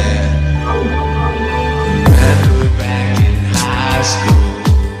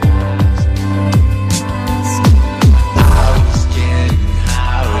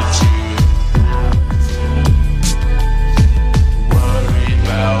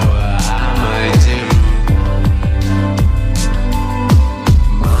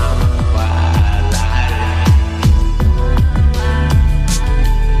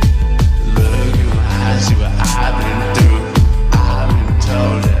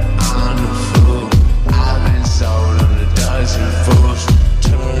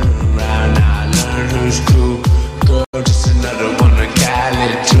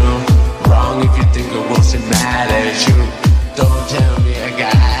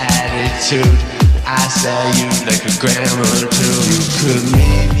 attitude. I sell you like a gram or two. You could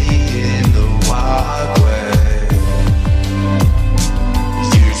meet me in the walkway.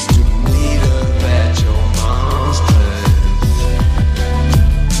 Used to meet up at your mom's place.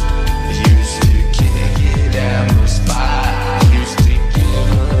 Used to kick it at the spot. Used to give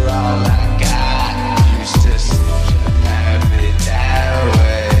her all I got. Used to have it that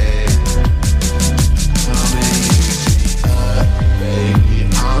way. Come and use me up, baby.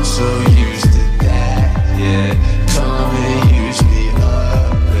 I'm so used to that, yeah. Come and use me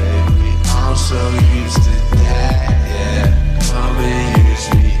up, baby. I'm so used to that, yeah. Come and use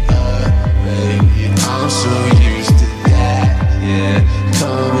me up, baby. I'm so used to that, yeah.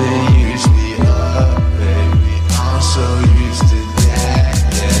 Come and use me up, baby. I'm so used to that,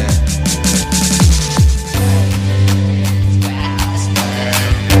 yeah.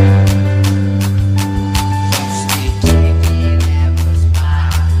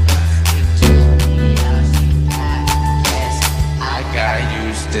 I got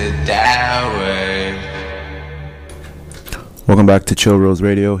used to that way. Welcome back to Chill Rose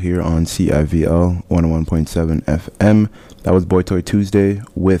Radio here on CIVL 101.7 FM. That was Boy Toy Tuesday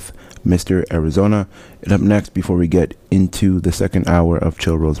with Mr. Arizona. And up next, before we get into the second hour of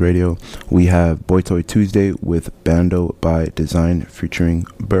Chill Rose Radio, we have Boy Toy Tuesday with Bando by Design featuring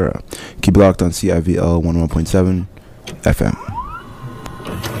Burra. Keep it locked on CIVL 101.7 FM.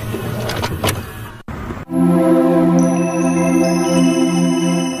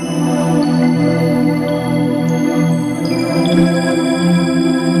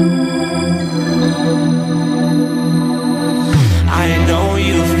 I know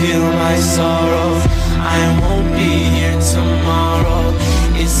you feel my sorrow. I won't be here tomorrow.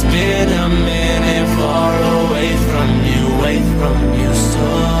 It's been a minute far away from you, so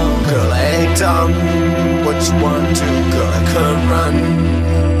girl, I ain't done what you want to, girl, I could run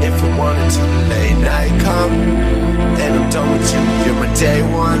if I wanted to. Late night come, and I'm done with you. You're my day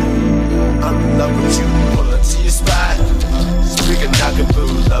one. I'm in love with you. Pull up to your spot. Speaking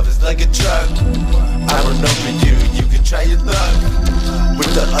knockaboo, love is like a drug. I don't know for you, you can try your luck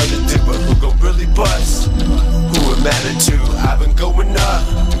with the other dude, but who gon' really bust? Who am attitude? I've been going up.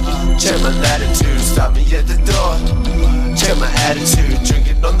 Check my latitude, stop me at the door. Check my attitude,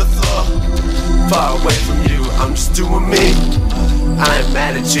 drinking on the floor. Far away from you, I'm just doing me. I ain't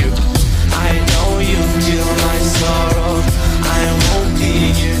mad at you. I know you feel my sorrow. I won't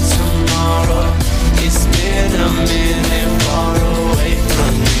be here tomorrow. It's been a minute far away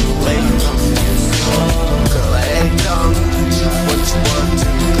from you, so girl, I ain't done what you want to,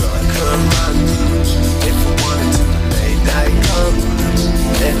 girl, I could run if I wanted to. Late night come,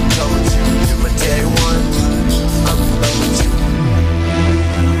 and I'm done with you. You're my day one. I'm in love with you.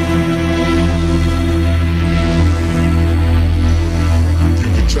 You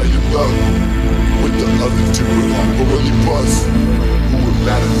can try your luck with the other two, but really bust. Who would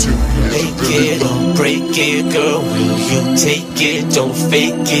matter to? Make it or break it, girl, will you take it? Don't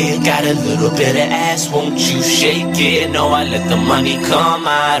fake it, got a little bit of ass, won't you shake it? No, I let the money come,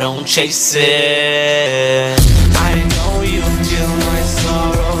 I don't chase it. I know you feel my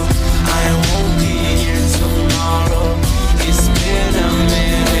sorrow. I won't be here tomorrow. It's been a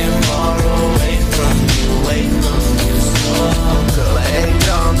minute far away from you, so girl, I ain't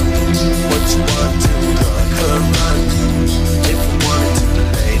done what you want to, girl, I could run if I wanted to.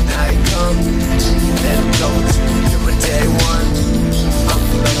 Late night come, and I'm done with you. You're my day one. I'm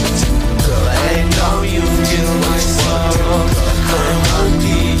in love with you, girl. I ain't know you feel my sorrow. I won't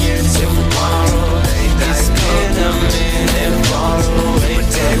be here tomorrow. It's been a minute far away. My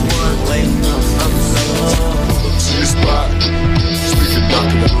day one, I'm in love with you. Pull up to your spot, speaking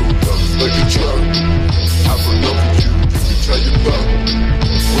knocking the room, love is like a drug. I'm in love with you, you can try your luck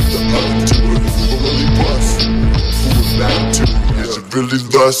with the other two, who really bust. Who was mad to? Is it really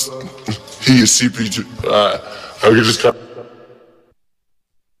lust? He is CPG. I can just cut.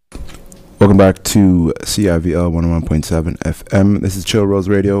 Welcome back to CIVL 101.7 FM. This is Chill Rose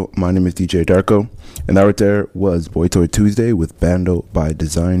Radio. My name is DJ Darko. And that right there was Boy Toy Tuesday with Bando by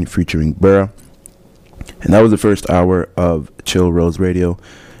Design featuring Burra. And that was the first hour of Chill Rose Radio.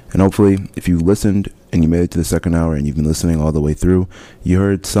 And hopefully, if you listened and you made it to the second hour and you've been listening all the way through, you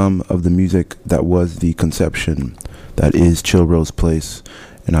heard some of the music that was the conception that is Chill Rose Place.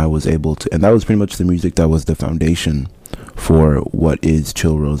 And I was able to, and that was pretty much the music that was the foundation for what is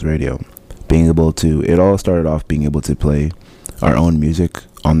Chill Rose Radio. Being able to, it all started off being able to play our own music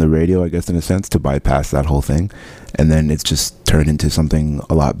on the radio, I guess, in a sense, to bypass that whole thing. And then it's just turned into something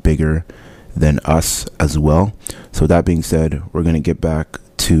a lot bigger than us as well. So that being said, we're going to get back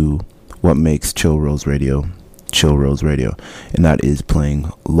to what makes Chill Rose Radio Chill Rose Radio, and that is playing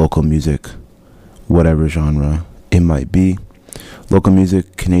local music, whatever genre it might be. Local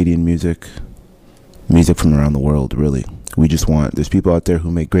music, Canadian music, music from around the world, really. There's people out there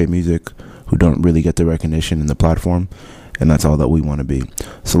who make great music who don't really get the recognition in the platform, and that's all that we want to be.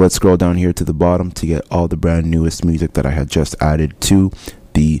 So let's scroll down here to the bottom to get all the brand newest music that I had just added to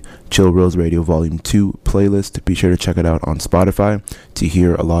the Chill Rose Radio Volume 2 playlist. Be sure to check it out on Spotify to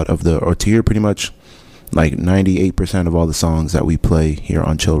hear to hear pretty much like 98% of all the songs that we play here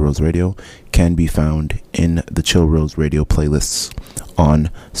on Chill Rose Radio can be found in the Chill Rose Radio playlists on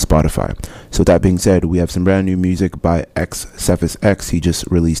Spotify. So with that being said, we have some brand new music by Cephas X. He just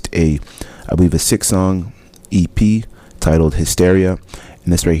released I believe a 6-song EP titled Hysteria.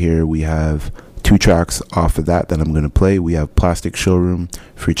 And this right here, we have 2 tracks off of that I'm going to play. We have Plastic Showroom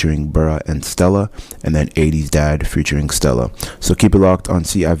featuring Burra and Stella, and then 80s Dad featuring Stella. So keep it locked on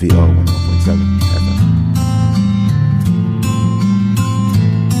CIVO 101.7 FM.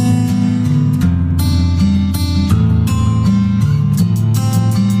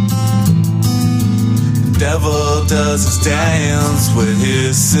 Devil does his dance with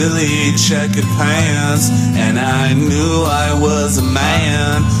his silly checkered pants, and I knew I was a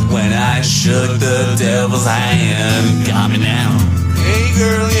man when I shook the devil's hand. Got me now. Hey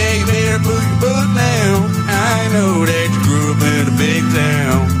girl, yeah, you better put your foot down. I know that you grew up in a big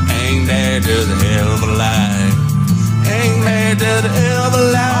town. Ain't that just a hell of a lie? Ain't that just a hell of a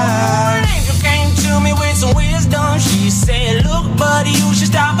lie? An angel came to me with some wisdom. She said, look buddy, you should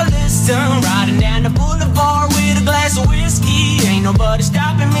stop and listen. Riding down the boulevard with a glass of whiskey. Ain't nobody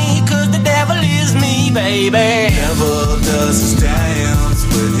stopping me, cause the devil is me, baby. Devil does his dance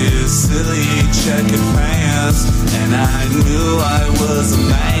with his silly checkered pants, and I knew I was a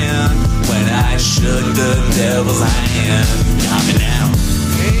man when I shook the devil's hand. Got me now.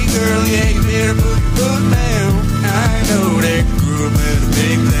 Hey girl, yeah, you better put your foot down. I know that you grew up in a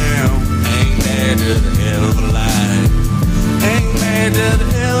big town. Ain't that just a hell of a lie? Ain't that just a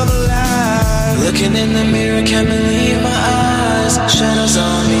hell of a lie? Looking in the mirror, can't believe my eyes. Shadows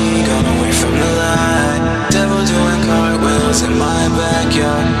on me, gone away from the light. Devil doing cartwheels in my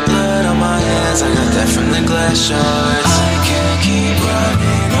backyard. Blood on my hands, I got that from the glass shards. I can't keep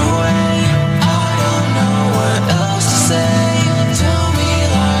running away. I don't know what else to say. Tell me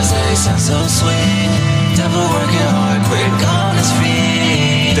lies, they sound so sweet. Devil working hard, quick on his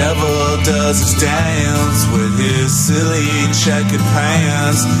feet. Devil does his dance with his silly checkered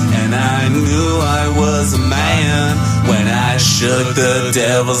pants, and I knew I was a man when I shook the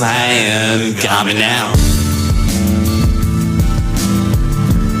devil's hand. Got me now.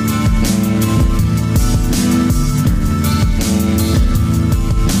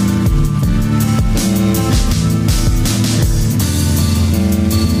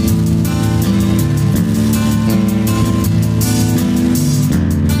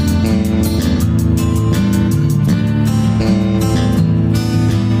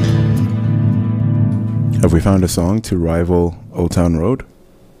 Have we found a song to rival Old Town Road?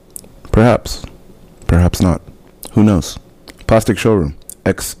 Perhaps. Perhaps not. Who knows? Plastic Showroom,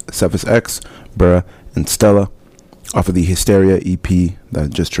 Cephas X, Burra, and Stella, off of the Hysteria EP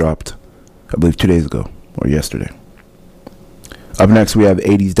that just dropped, I believe 2 days ago, or yesterday. Up next, we have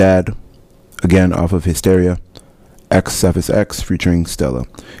 80s Dad, again off of Hysteria, Cephas X featuring Stella.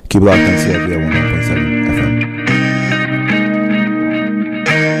 Keep it locked on CIVO 101.7 FM.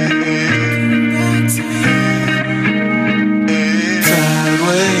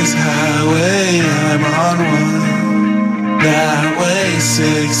 Highway, I'm on one. That way,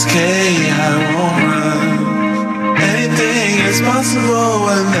 6K, I won't run. Anything is possible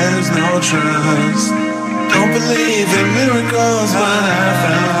when there's no trust. Don't believe in miracles, but I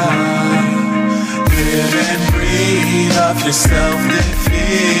found one. Live and breathe off your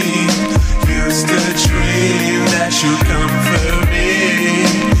self-defeat. Used to dream that you'd come for me.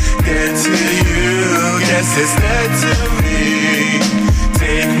 Dead to you, guess it's dead to me.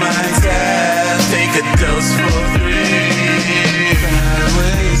 Take my time, take a dose for 3.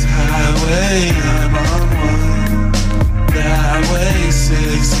 Highway, I'm on one. That way,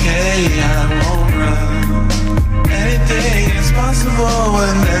 6K, I won't run. Anything is possible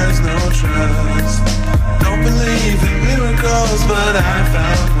when there's no trust. Don't believe in miracles, but I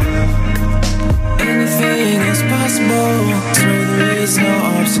found one. Anything is possible. Swear there is no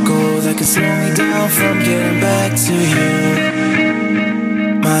obstacle that can slow me down from getting back to you.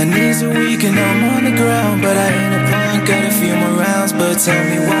 My knees are weak and I'm on the ground, but I ain't a punk, got a few more rounds. But tell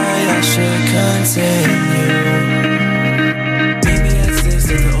me why I should continue. Maybe that's this,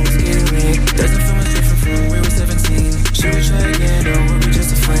 like the old skating rink. Doesn't feel much different from when we were 17. Should we try again or were we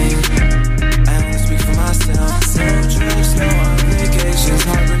just a fling? I only speak for myself.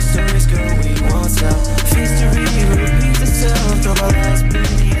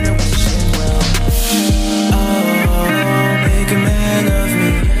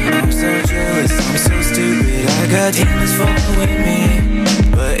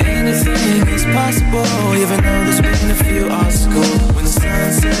 Whoa, even though there's been a few obstacles, when the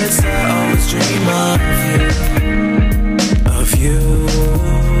sun sets, I always dream of you.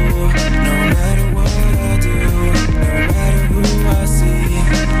 No matter what I do, no matter who I see,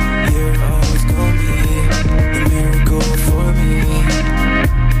 you're always gonna be the miracle for me.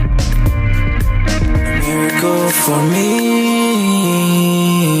 A miracle for me.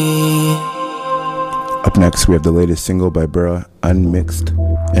 Up next, we have the latest single by Burra, Unmixed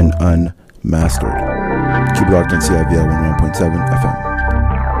and Unmastered. Keep it locked on CIVL 101.7 FM.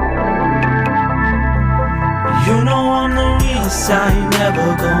 You know I'm the realest, I ain't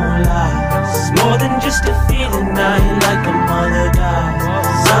never gonna lie. It's more than just a feeling, I ain't like the mother guys.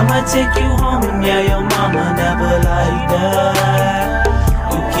 I might take you home and yeah, your mama never liked that.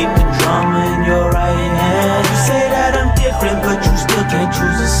 You keep the drama in your right hand. You say that I'm different, but you still can't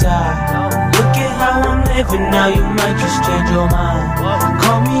choose a side. Look at how I'm living now, you might just change your mind.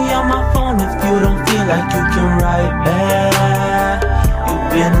 Call me on my phone if you don't feel like you can write back. You've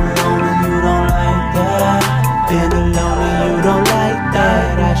been alone and you don't like that. Been alone and you don't like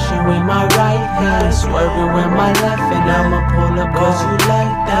that. Ashing with my right hand, swerving with my left, and I'ma pull up cause you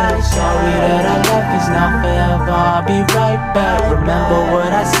like that. Sorry that I left, it's not forever, I'll be right back. Remember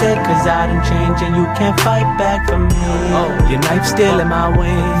what I said, cause I done changed and you can't fight back for me. Oh, your knife still in my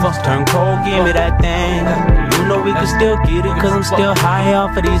wings, turn cold, give me that thing. You know we can still get it, cause I'm still high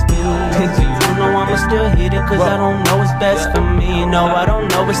off of these beans. You know I'ma still hit it, cause I don't know what's best for me. No, I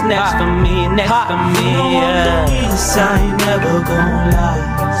don't know what's next for me, next for me, yeah. Yes, I ain't never gonna lie.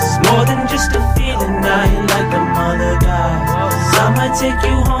 It's more than just a feeling, I ain't like the mother guys. I might take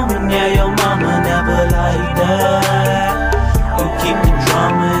you home and yeah, your mama never liked that. You keep the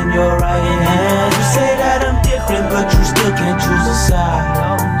drama in your right hand. You say that I'm different, but you still can't choose a side.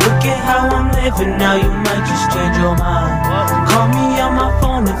 Look at how I'm living now, you might just change your mind. Call me on my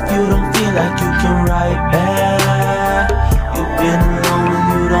phone if you don't feel like you can write back. You've been alone and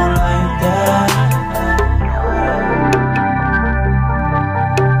you don't like that.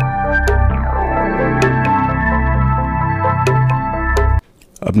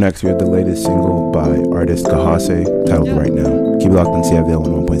 Up next, we have the latest single by artist Kahase, titled Right Now. Keep it locked on CIVL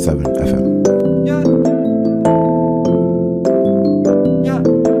 101.7 FM.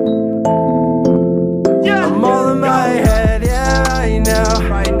 I'm all in my head, yeah, right now.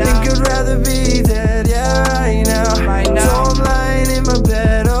 Think I'd rather be dead, yeah, right now. So I'm lying in my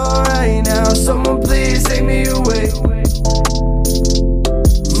bed, oh, right now. Someone please take me away.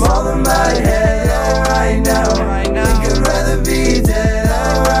 I'm all in my head, yeah, right now. Think I'd rather be dead,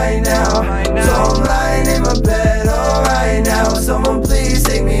 yeah, right now. So I'm lying in my bed, oh, right now. Someone please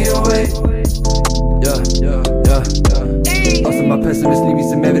take me away. Also my pessimist leave me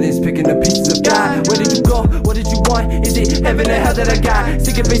some evidence, picking up pieces of God. Where did you go? What did you want? Is it heaven or hell that I got?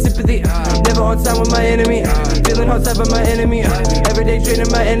 Seeking base sympathy, never on time with my enemy. Feeling hard time by my enemy, every day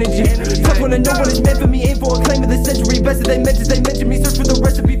draining my energy. Tough when I know what is meant for me, aim for a claim of the century. Best that they mention me, search for the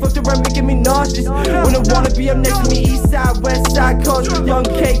recipe. Fucked around making me nauseous. When I wanna be up next to me, east side, west side coast. Young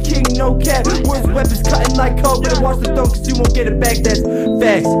K, king, no cap. Words, weapons, cutting like coke. Better watch the throne cause you won't get it back, that's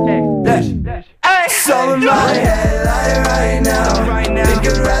facts. It's all in my head like right now. Think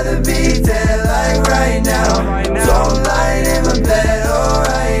I'd rather be dead like right now. So I'm lying in my bed, oh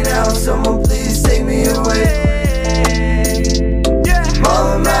right now. Someone please take me away. I'm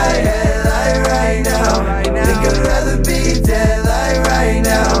all in my head like right now. Think I'd rather be dead like right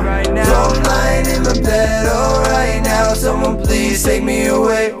now. So I'm lying in my bed, oh right now. Someone please take me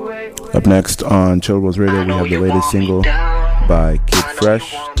away. Up next on Chill Rolls Radio, we have the latest single by Kid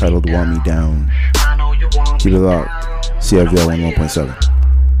Fresh, titled Want Me Down. Keep it locked. CIVL 101.7.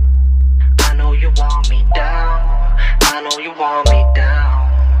 I know you want me down. I know you want me down.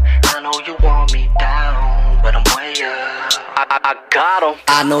 I know you want me down. But I'm way up. I got 'em.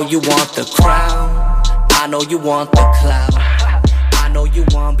 I know you want the crown. I know you want the cloud. I know you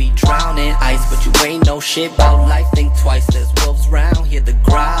want be drowned in ice, but you ain't no shit about life. Think twice, there's wolves round, hear the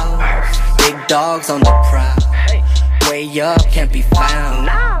growl. Big dogs on the prowl. Way up, can't be found.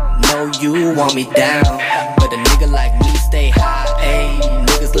 Know you want me down, but a nigga like me stay high. Ayy,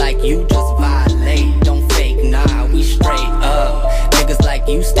 niggas like you just violate. Don't fake, nah, we straight up. Niggas like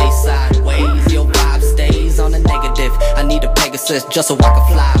you stay sideways. Your vibe stays on the negative. I need a Pegasus just so I can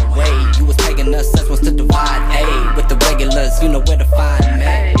fly away. You was pegging us, that's what's to divide. Ayy, with the regulars, you know where to find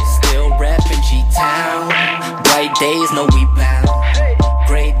me. Still reppin' G-Town. Bright days, no we bound.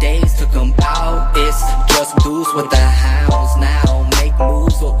 Gray days took 'em out. It's just goose with the hounds now. Make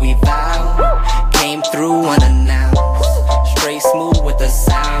moves, what we vow. Came through unannounced. Straight smooth with the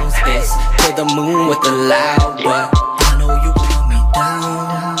sounds. It's to the moon with the loud. But I know you want me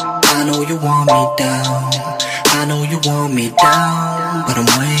down. I know you want me me down. I know you want me down, but I'm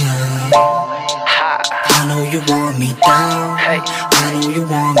way up. I know you want me down. I know you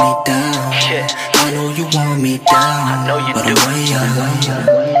want me down. I know you want me down, but I'm way up.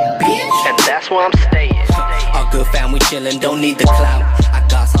 And that's where I'm staying. Our good family chillin', don't need the clout. I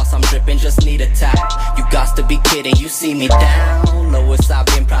got sauce, I'm drippin', just need a tap. You got to be kidding, you see me down. Lowest I've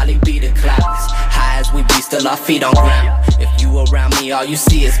been, probably be the clouds. High as we be, still our feet on ground. If you around me, all you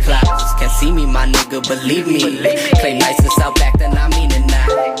see is clouds. Can't see me, my nigga, believe me. Play nice and sell back, then I mean it now.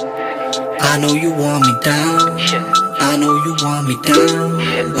 I know you want me down. I know you want me down,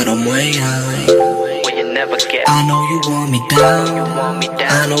 but I'm way high. I know you want me down.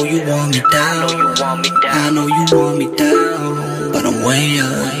 I know you want me down. I know you want me down, but I'm way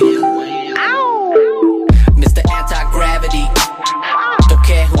up. Mr. Anti-Gravity. Don't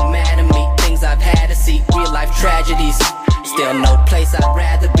care who mad at me. Things I've had to see, real life tragedies. Still no place I'd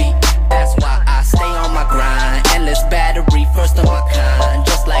rather be. That's why I stay on my grind. Endless battery, first of my kind.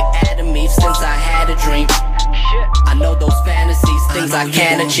 Just like Adam and Eve, since I had a dream. I know those fantasies, things I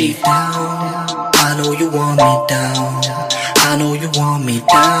can't achieve. I know you want me down. I know you want me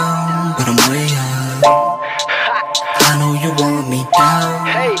down, but I'm way up. I know you want me down.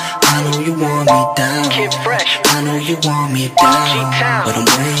 I know you want me down. I know you want me down, but I'm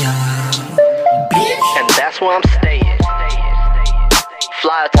way up. And that's where I'm staying.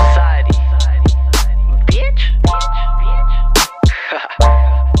 Fly out society. Bitch.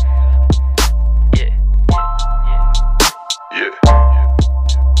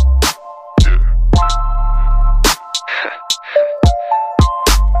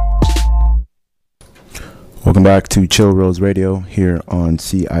 Welcome back to Chill Rose Radio here on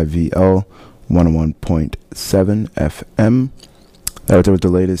CIVL 101.7 FM. That was the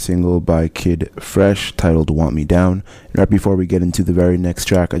latest single by Kid Fresh titled Want Me Down. And right before we get into the very next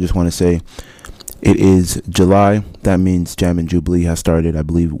track, I just want to say it is July. That means Jam and Jubilee has started. I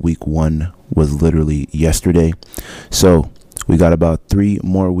believe week 1 was literally yesterday. So we got about 3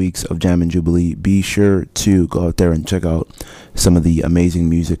 more weeks of Jam and Jubilee. Be sure to go out there and check out some of the amazing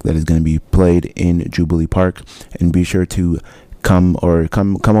music that is going to be played in Jubilee Park, and be sure to come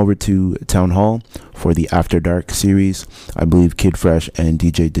over to Town Hall for the After Dark series. I believe Kid Fresh and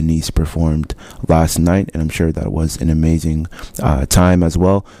DJ Denise performed last night, and I'm sure that was an amazing time as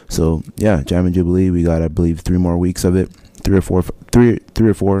well. So yeah, Jam and Jubilee, we got, I believe, 3 more weeks of it, 3 or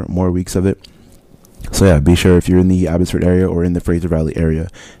 4 more weeks of it. So yeah, be sure if you're in the Abbotsford area or in the Fraser Valley area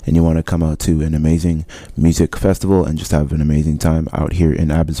and you want to come out to an amazing music festival and just have an amazing time out here in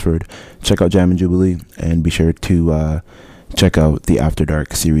Abbotsford, check out Jam and Jubilee, and be sure to check out the After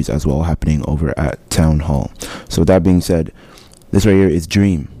Dark series as well, happening over at Town Hall. So with that being said, this right here is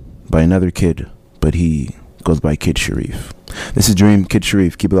Dream by another kid, but he goes by Kid Sharif. This is Dream, Kid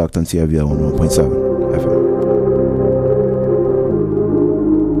Sharif. Keep it locked on CIVL 101.7 FM.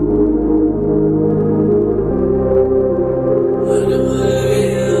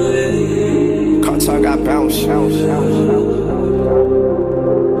 Got bounce.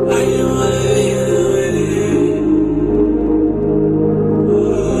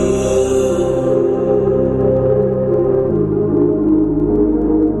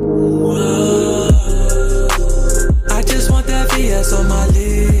 I just want that VS on my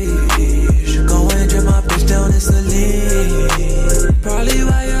leash. Go and drip my bitch down in Celine. Probably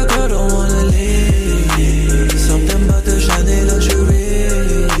why your girl don't wanna leave. Something about the shiny luxury.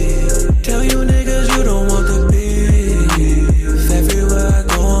 Tell you niggas you don't want the beef. Everywhere I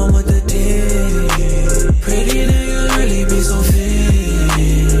go I'm with the team. Pretty niggas really be so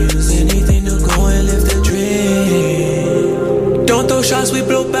fiends. Anything to go and live the dream. Don't throw shots, we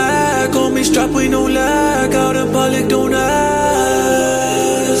blow back. On me strap, we no lag. Out in public, don't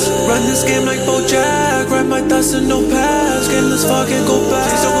ask. Run this game like BoJack. Write my thoughts in no pass. Game this fucking go back.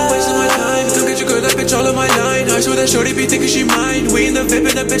 Please don't go wasting my time. Don't get your girl, that bitch all of my line. I swear that shorty be thinking she mine. We in the VIP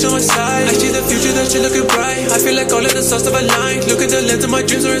and that bitch on my side. I see the future, that shit looking bright. I feel like all of the stars have aligned. Look at the lens of my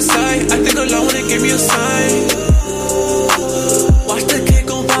dreams are inside. I think alone when they give me a sign. Watch the kid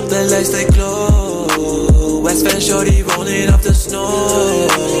gon' pop, the lights they glow. West Van shorty rolling up the snow.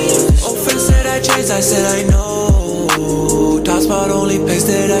 Open said I changed, I said I know. Top spot only place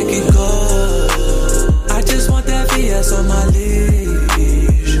that I can go. I just want that VS on my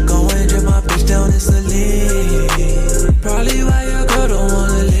leash. Go and drip my bitch down in Celine. Probably why your girl don't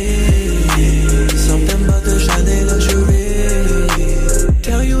wanna leave. Something about the shiny luxury.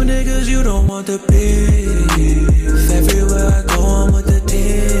 Tell you niggas you don't want the beef. Everywhere I go I'm with the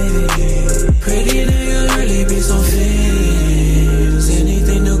team. Pretty niggas really be so fiends.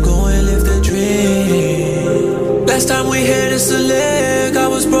 Anything to go and live the dream. Last time we hit a select, I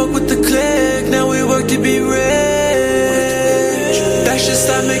was broke with the click.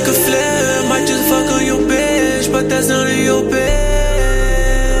 that's none of your business.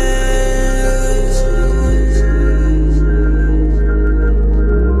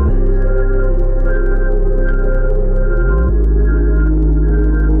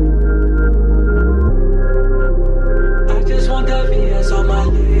 I just want that VS on my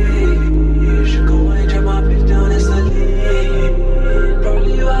leash. Go and drop my bitch down and sleep.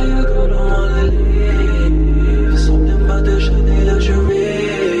 Probably why you go don't wanna leave. Something about the shiny luxury.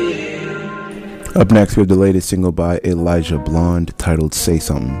 Up next, we have the latest single by Elijah Blonde titled Say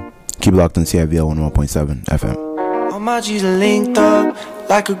Something. Keep it locked on CIVL 101.7 FM. All my G's are linked up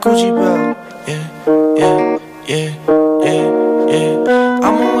like a Gucci belt. Yeah.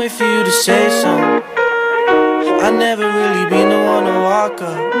 I'ma wait for you to say something. I never really been the one to walk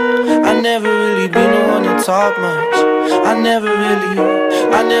up. I never really been the one to talk much. I never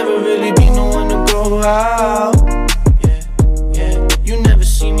really been the one to go out. Yeah. You never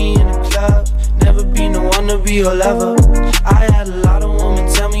see me in the club. Never been the one to be your lover. I had a lot of women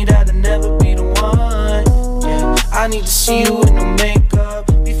tell me that I'd never be the one. Yeah, I need to see you in the makeup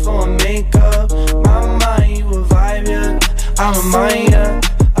before I make up my mind. You a vibe, yeah. I'm a mind, yeah.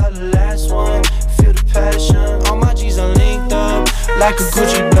 Of the last one, feel the passion. All my G's are linked up like a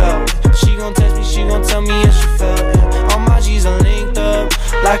Gucci belt. She gon' text me, she gon' tell me how she felt. Yeah. All my G's are linked up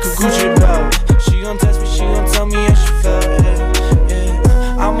like a Gucci belt. She gon' text me, she gon' tell me how she felt. Yeah.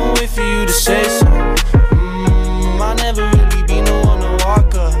 I'ma wait for you to say something. I never really been the one to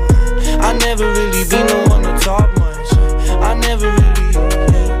walk up. I never really been the one to talk much. I never really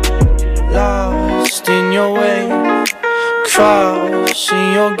lost in your way, cross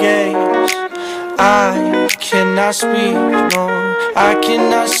in your gaze. I cannot speak, no, I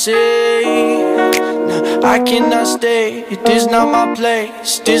cannot say, no, I cannot stay. This not my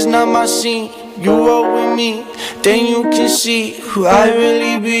place, this not my scene. You roll with me, then you can see who I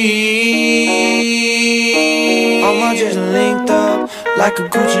really be. All my G's are linked up like a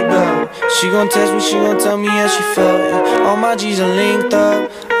Gucci belt. She gon' text me, she gon' tell me how she felt. Yeah. All my G's are linked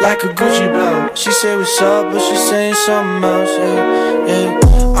up like a Gucci belt. She say what's up, but she saying something else. Yeah.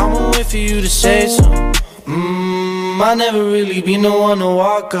 I'ma wait for you to say something. I never really been the one to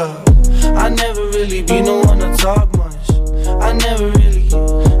walk up. I never really been the one to talk much. I never really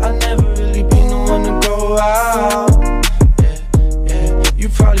been the one to go out. Yeah. You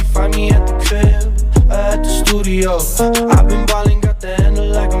probably find me at the crib, at the studio. I've been ballin', got the handle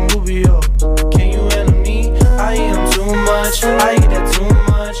like I'm Rubio. Can you handle me? I am too much, I eat that too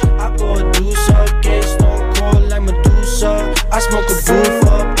much. I pour a deuce up, get stone cold like Medusa. I smoke a booth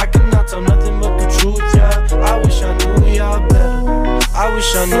up, I cannot tell nothing but the truth, yeah. I wish I knew y'all better. I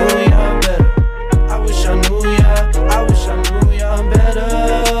wish I knew y'all better. I wish I knew y'all, I wish I knew y'all better.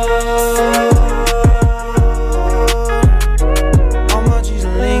 All my G's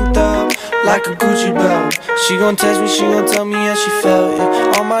are linked up like a Gucci belt. She gon' text me, she gon' tell me how she felt.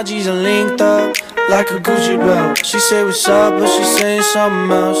 Yeah. All my G's are linked up like a Gucci belt. She say what's up, but she saying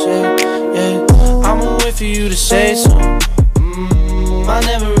something else. Yeah. I'ma wait for you to say something. I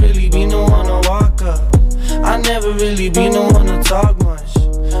never really been the one to walk up. I never really been the one to talk much.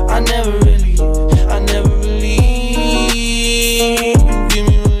 I never really. You give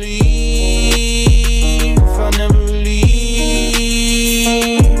me relief. I never really.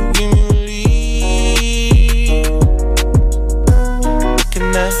 You give me relief.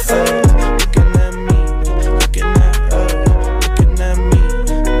 Looking at her, looking at me, looking at her, looking at me,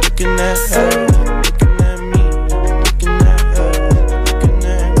 looking at her.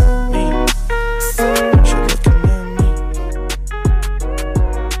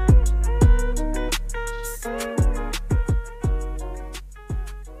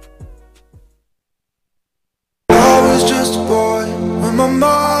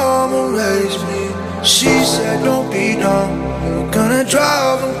 She said don't be dumb, you're gonna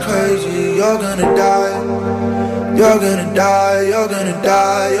drive them crazy. You're gonna die, you're gonna die, you're gonna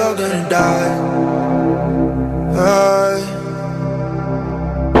die, you're gonna die.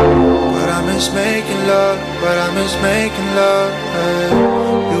 But I miss making love, but I miss making love.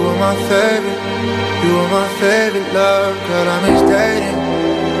 You were my favorite, you were my favorite love. Girl, I miss dating,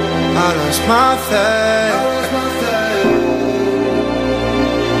 I lost my faith.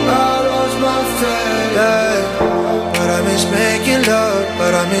 But I miss making love,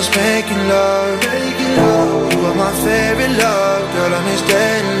 but I miss making love. You were my favorite love, girl, I miss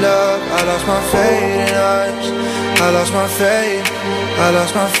dating love. I lost my faith in us, I lost my faith, I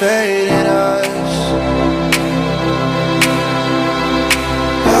lost my faith in us.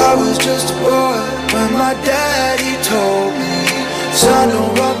 I was just a boy when my daddy told me, son,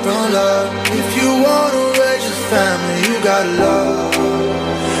 don't run from love. If you wanna raise your family, you gotta love.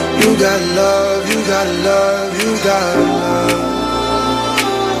 You gotta love, you gotta love, you got love.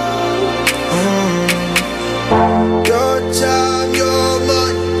 Your time, your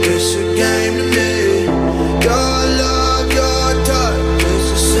money, it's a game to me. Your love, your touch, it's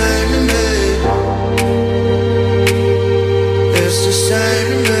the same to me. It's the same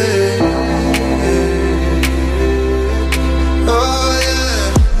to me. Oh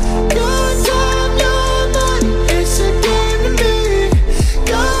yeah. Your time, your money, it's a game to me.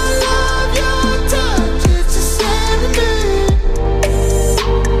 Your love, your touch, it's the same to me.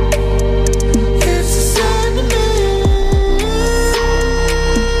 It's the same to me.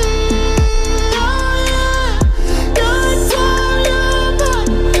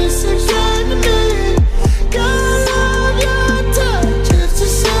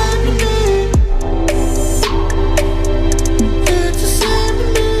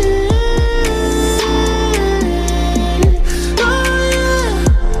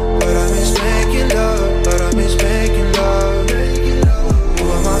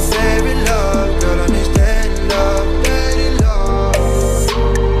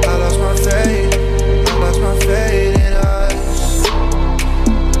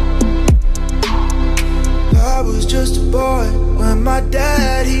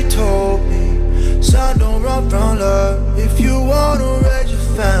 From love, if you wanna raise your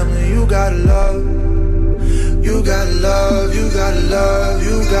family, you gotta love. You gotta love, you gotta love,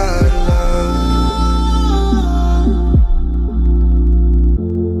 you gotta love.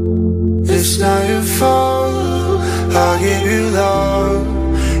 It's not your fault, I'll give you love.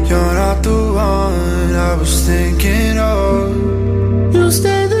 You're not the one I was thinking of. You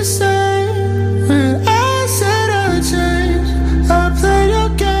stay the same when I said I'd change. I played your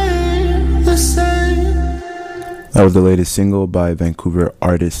game the same. That was the latest single by Vancouver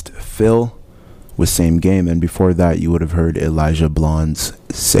artist Phil with Same Game, and before that you would have heard Elijah Blonde's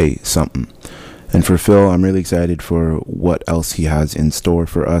Say Something. And for Phil, I'm really excited for what else he has in store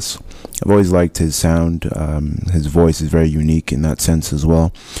for us. I've always liked his sound. His voice is very unique in that sense as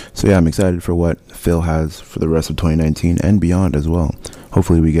well. So yeah, I'm excited for what Phil has for the rest of 2019 and beyond as well.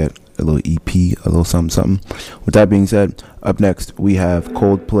 Hopefully we get a little EP, a little something. With that being said, up next we have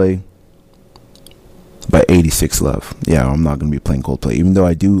Coldplay by 86 Love. Yeah, I'm not going to be playing Coldplay, even though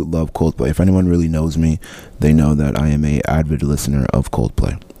I do love Coldplay. If anyone really knows me, they know that I am a avid listener of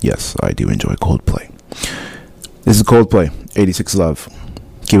Coldplay. Yes, I do enjoy Coldplay. This is Coldplay, 86 Love.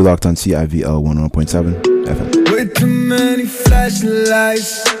 Keep it locked on CIVL 101.7 FM. With too many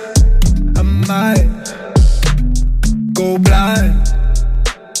flashlights, I might go blind.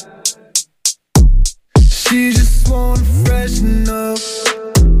 She just wanna freshen up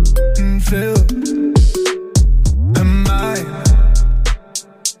and feel.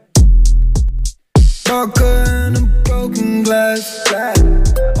 Darker and a broken glass,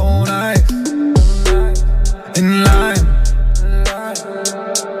 on ice, in line.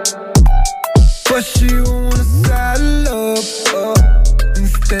 But she wanna saddle up and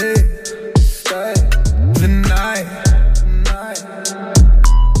stay the night.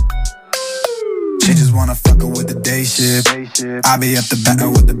 She just wanna fuck her with the day shift. I be up the batter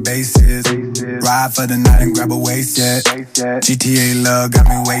with the bases. Ride for the night and grab a waist, yeah. GTA love got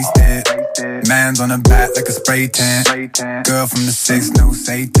me wasted. Man's on the back like a spray tan. Girl from the 6, no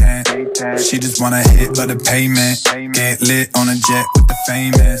Satan. She just wanna hit for the payment. Get lit on a jet with the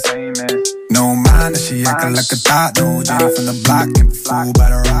famous. No mind that she actin' like a thought. No Jenny from the block, can be fooled by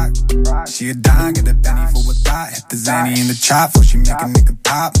the rock. She a dime, get a penny for a thought. Hit the Zanny in the chop, before she make a nigga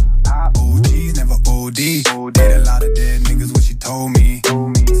pop. OGs never OD. Did a lot of dead niggas what she told me.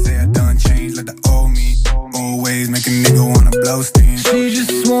 Say I done changed like the old me. Always make a nigga wanna blow steam. She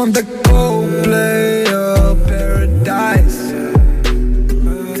just want the Coldplay of paradise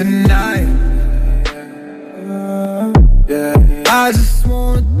tonight. I just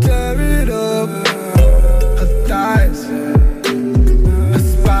wanna tear it up, her thighs, her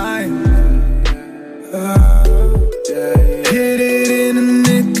spine. Hit it in the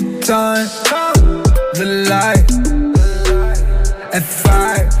nick of time. The light at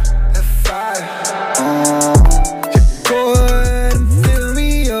 5. Go ahead and fill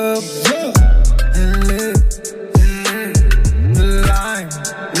me up and lit the line.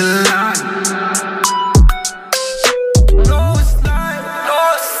 No, it's like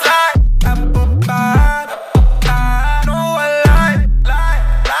apple pie. I know I like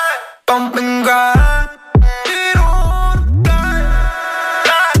bump and grind. She don't wanna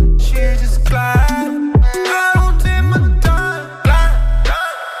blind. She just glide. I don't take my time.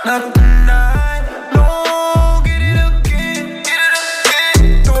 Not tonight. No, get it again.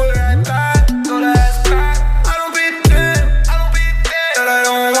 Do it right back. Do the ass back. I don't be damned that I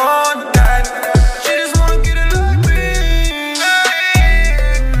don't want that. She just wanna get it again.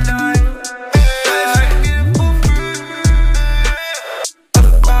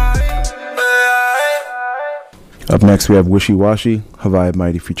 Up next, we have Wishy Washy, Hawaii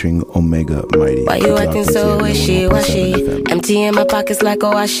Mighty featuring Omega Mighty. Why you acting so wishy-washy? Emptying my pockets like a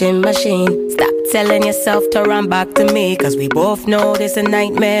washing machine. Stop telling yourself to run back to me, cause we both know this a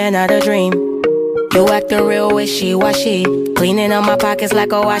nightmare, not a dream. You acting real wishy-washy, cleaning out my pockets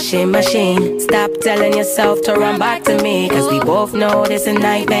like a washing machine. Stop telling yourself to run back to me, cause we both know this a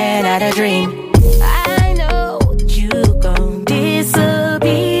nightmare, not a dream. I know you gon'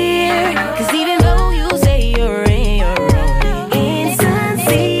 disappear, cause even though you say you're in your own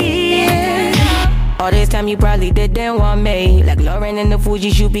insincere, all this time you probably didn't want me. Like Lauren in the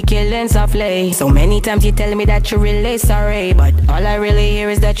Fugees, you be killing softly. So many times you telling me that you're really sorry, but all I really hear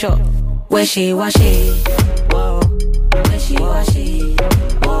is that you're wishy-washy. Whoa, wishy-washy.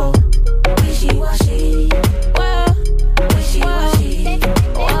 Whoa, wishy-washy. Whoa, wishy-washy.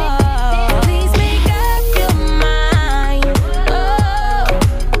 Whoa, please make up your mind. Oh,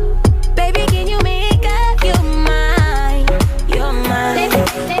 baby, can you make up your mind? Your mind,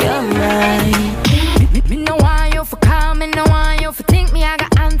 your mind. Me no want you for call, me no want you for think me I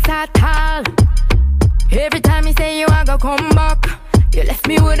got answer at all. Every time you say you I go come back, you left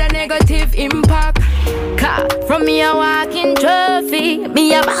me with a negative impact. Car from me a walking trophy,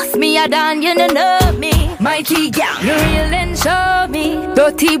 me a boss, me a done, you don't know me. Mighty girl, you real and show me.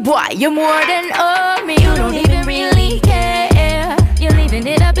 Dirty boy, you more than owe me. You don't even really care, you're leaving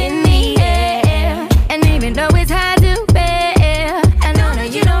it up in the air. And even though it's hard to bear, I know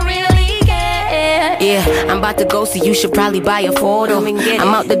that you don't really care. Yeah, I'm about to go, so you should probably buy a photo.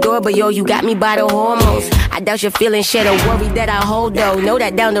 I'm out the door, but yo, you got me by the hormones. I doubt you're feeling shit or worry that I hold though. Know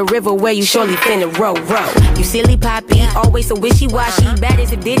that down the river where you surely finna row. You silly poppy, always so wishy-washy. Bad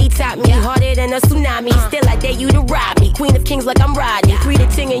as a Diddy top me, harder than a tsunami. Still I dare you to rob me. Queen of kings like I'm Rodney. 3 to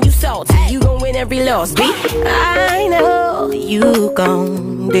 10 and you salty. You gon' win every loss, B. I know you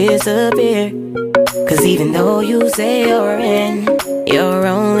gon' disappear, cause even though you say you're in, you're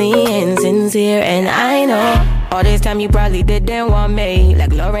only insincere. And I know all this time you probably didn't want me.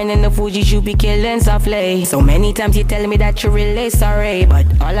 Like Lauren in the Fugees, you be killing softly. So many times you telling me that you're really sorry, but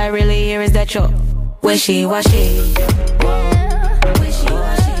all I really hear is that you're wishy-washy.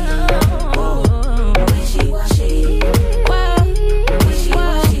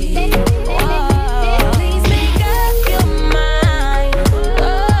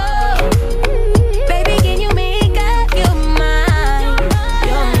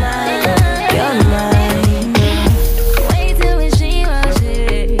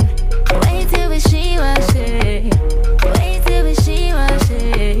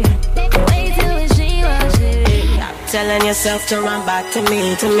 Telling yourself to run back to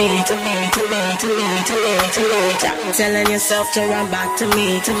me, to me, to me, to me, to me, to me, to me. Stop telling yourself to run back to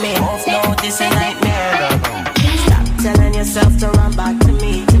me, to me. Both know this a nightmare. Stop telling yourself to run back to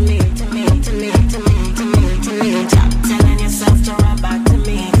me, to me, to me, to me, to me, to me, to me. Stop telling yourself to run back to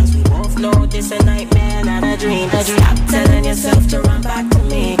me, cause we both know this a nightmare, not a dream. Stop telling yourself to run back to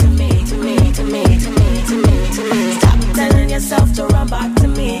me, to me, to me, to me, to me, to me, to me. Stop telling yourself to run back to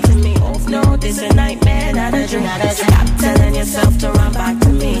me, to me. Both know this a nightmare, not a dream. Stop telling yourself to run back to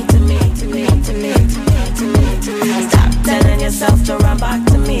me, to me, to me, to me, to me, to me, to me. Stop telling yourself to run back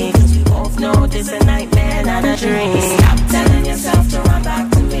to me, cause we both know this a nightmare, not a dream. Stop telling yourself to run back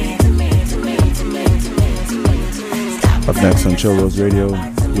to me, to me, to me, to me, to me, to me, to me. Up next on Chill Rose Radio,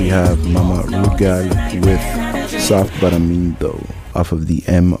 we have Mama Rugal with Soft But I Mean Though off of the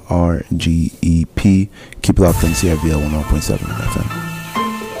MRGEP. Keep it locked on CRVL 101.7 FM.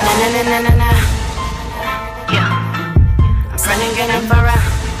 I'm running gonna for a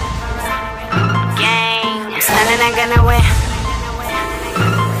gang. I'm standing and gonna win.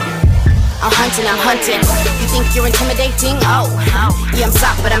 I'm hunting. You think you're intimidating? Oh, yeah, I'm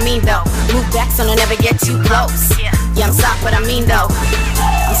soft, but I mean though. Move back so I'll never get too close. Yeah, I'm soft, but I mean though.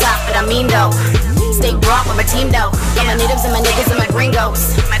 I'm soft, but I mean though. Stay raw with my team though. Got my natives and my niggas and my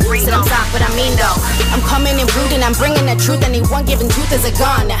gringos. Said I'm soft, but I mean though. I'm coming and brooding, I'm bringing the truth. Anyone giving truth is a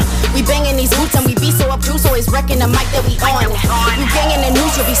gun. We banging these roots and we be so obtuse, always wrecking the mic that we on. We banging the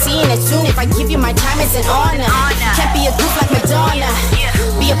news, you'll be seeing it soon. If I give you my time, it's an honor. Can't be a group like Madonna.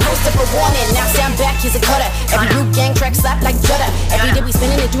 Be a poster for warning. Now say I'm back, here's a cutter. Every group gang track slap like Judder. Every day we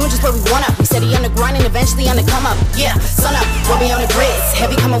spinning and doing just what we wanna. We steady on the grind and eventually on the come up. Yeah, sun up, we'll be on the grids.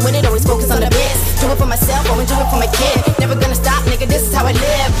 Heavy coming with it, always focus on the biz. Do it for myself, always do it for my kid. Never gonna stop, nigga, this is how I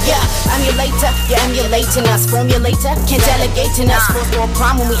live. Yeah, emulator, you're emulating us. Formulator, can't delegate in us. First world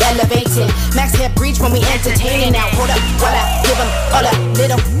prime when we elevating. Max head breach when we entertaining. Now hold up, while I give them all a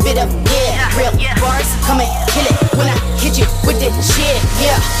little bit of real bars. Come and kill it when I hit you with this shit.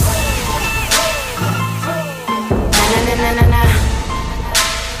 Yeah. Na.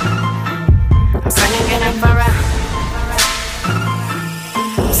 I'm running for a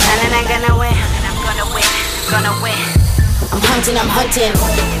hunting, I'm hunting.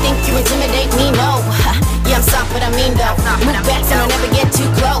 Think you intimidate me? No. Yeah, I'm soft, but I mean though. Move back so don't ever get too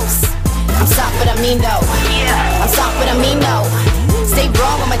close. I'm soft, but I mean though. I'm soft, but I mean though. Stay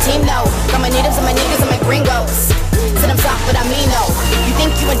raw with my team though. Got my natives and my niggas and my gringos. Said I'm soft, but I mean though. You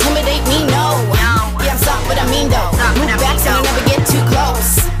think you intimidate me? No. Yeah, I'm soft, but I mean though. Move back so don't ever get too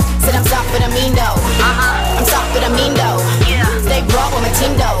close. Said I'm soft, but I mean though. I'm soft, but I mean though. Stay raw with my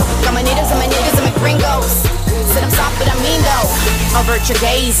team though. Got my natives and my niggas and my gringos. Said I'm soft, but I mean though. Avert your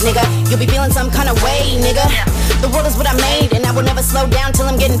gaze, nigga. You'll be feeling some kind of way, nigga. The world is what I made, and I will never slow down till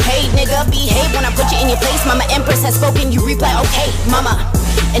I'm getting paid, nigga. Behave when I put you in your place. Mama Empress has spoken, you reply, okay, mama.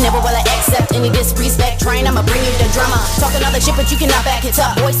 And never will I accept any disrespect. Trying, I'ma bring you the drama. Talking all the shit, but you cannot back it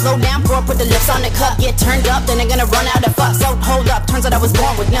up. Boy, slow down, bro, put the lips on the cup. Get turned up, then they're gonna run out of fuck. So hold up, turns out I was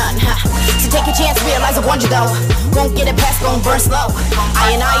born with none. So take a chance, realize I warned you though. Won't get it past, gon' burn slow.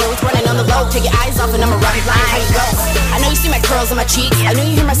 I always running on the low. Take your eyes off and I'ma run it blind. How you go? I know you see my curls on my cheeks. I know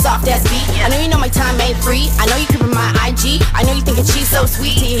you hear my soft ass beat. I know you know my time ain't free. I know you creeping my IG. I know you thinking she's so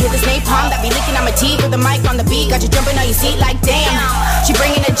sweet. Till you hear this napalm that be licking on my teeth. With the mic on the beat, got you jumping on your seat like damn. She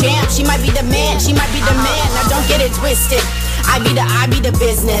bringing a jam. She might be the man. She might be the man. Now don't get it twisted. I be the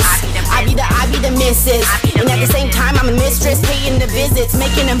business. I be the missus. And at the same time, I'm a mistress, paying the visits,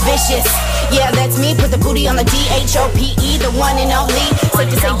 making them vicious. Yeah, that's me. Put the booty on the DHOPE, the one and only. Safe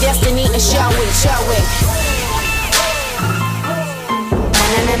to say destiny and show it, show it.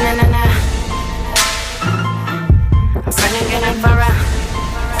 Na na na na. I'm running for a.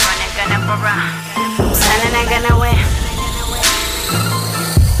 I'm standing and gonna win.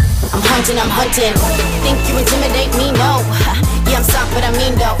 I'm hunting. Think you intimidate me? No. Yeah, I'm soft, but I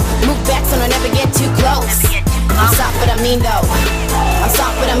mean though. Move back so don't ever get too close. I'm soft, but I mean though. I'm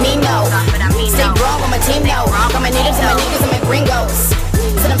soft, but I mean though. Stay raw with my team though. Got my natives and my niggas and my gringos.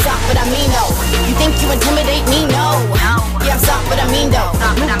 Said I'm soft, but I mean though. You think you intimidate me? No. Yeah, I'm soft, but I mean though.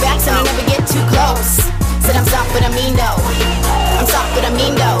 Move back so don't ever get too close. Said I'm soft, but I mean though. I'm soft, but I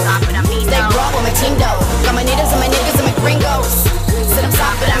mean though. Stay raw with my team though. Got my natives and my niggas and my gringos. Said I'm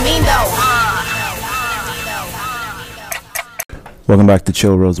soft, but I mean though. Welcome back to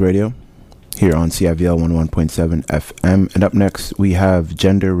Chill Rose Radio here on CIVL 11.7 FM. And up next, we have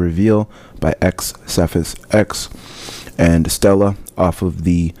Gender Reveal by X Cephas X and Stella off of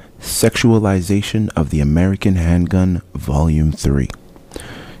the Sexualization of the American Handgun Volume 3.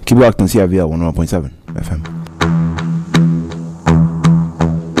 Keep locked on CIVL 11.7 FM.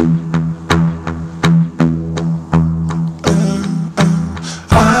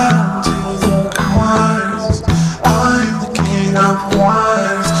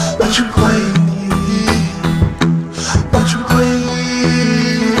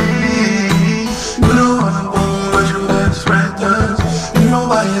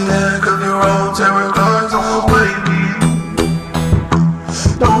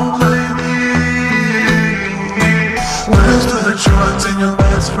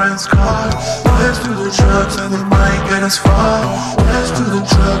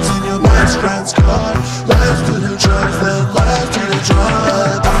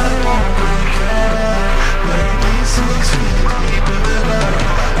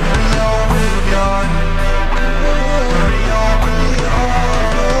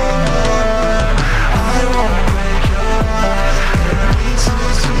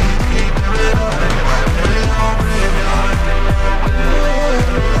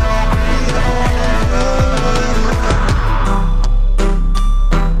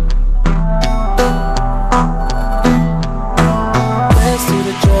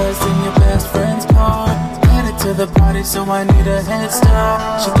 So I need a head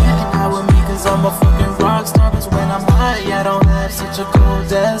start. She getting high with me cause I'm a fucking rock star. Cause when I'm high, I don't have such a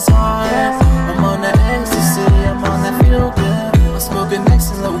cold ass heart. I'm on that ecstasy, I'm on that feel good. I'm smoking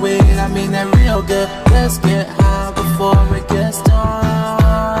excellent weed, I mean that real good. Let's get high before it gets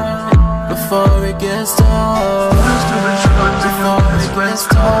dark. Before it gets dark. Before it gets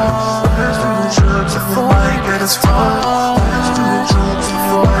dark. Before it gets dark.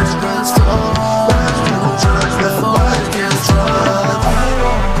 Before it gets dark.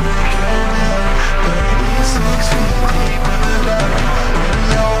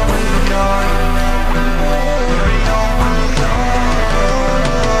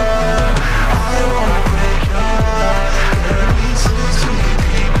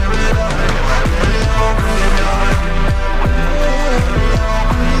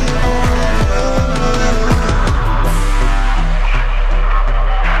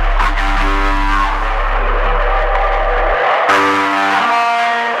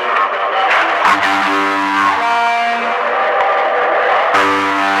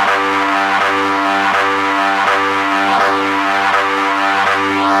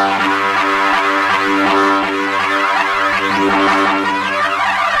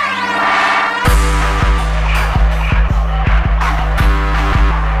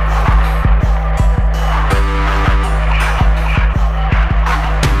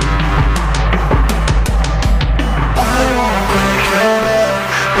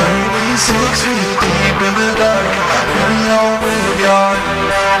 6 feet deep in the dark. Carry on graveyard.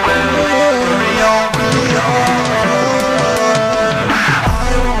 Carry on graveyard. I wanna break your heart.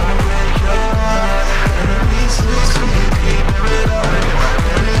 Gonna be 6 feet deep in the dark.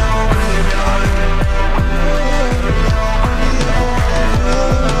 Carry on graveyard.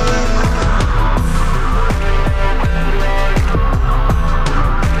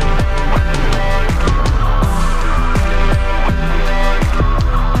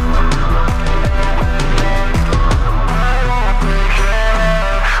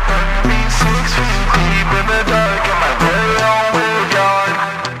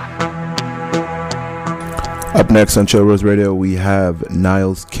 Up next on Chill Rose Radio, we have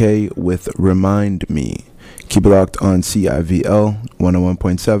Niles K with Remind Me. Keep it locked on CIVL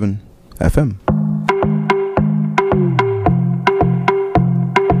 101.7 FM.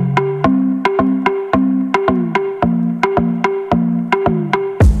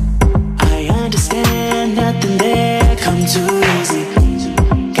 I understand nothing there come too easy.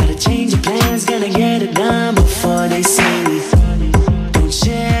 Gotta change your plans, gotta get it done before they see me. Don't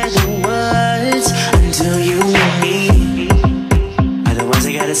share the words until you meet me. Otherwise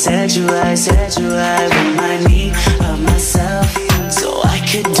I gotta set you right, remind me of myself. So I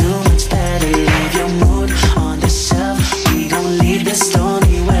could do much better, leave your mood on the shelf. We gon' leave the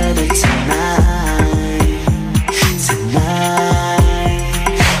stormy weather tonight.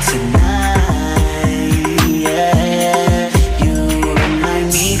 Yeah. You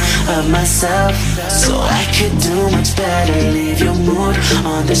remind me of myself. So I could do much better, leave your mood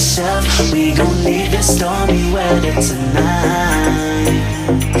on the shelf. We gon' leave the stormy weather tonight.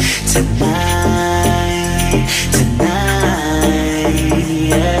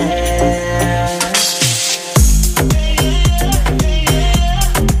 Yeah.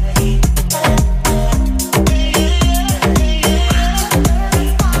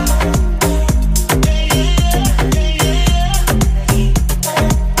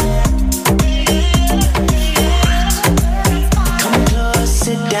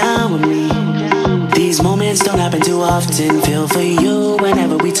 Don't happen too often. Feel for you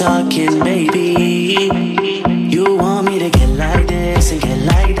whenever we talking, baby. You want me to get like this and get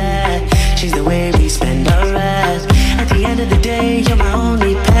like that. Change the way we spend our rest. At the end of the day, you're my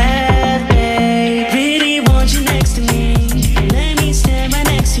only path, babe. Really want you next to me. Let me stand right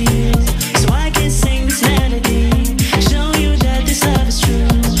next to you, so I can sing this melody. Show you that this love is true.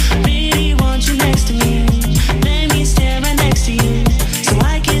 Really want you next to me. Let me stand right next to you, so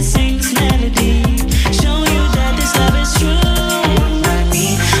I can sing this melody.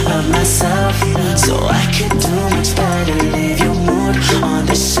 Myself, so I could do much better. Leave your mood on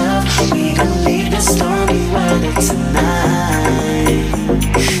the shelf. We gon' leave the stormy weather tonight.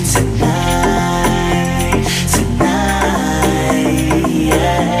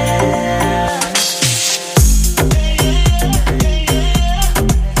 Yeah.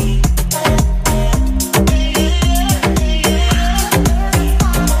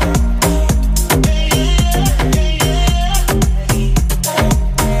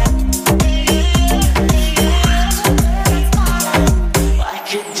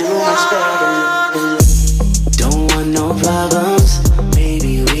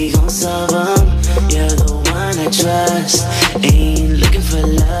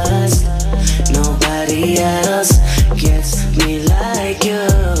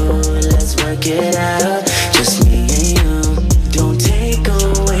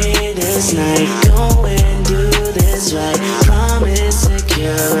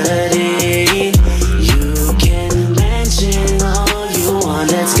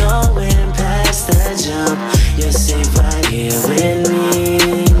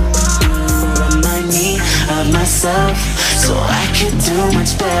 So I could do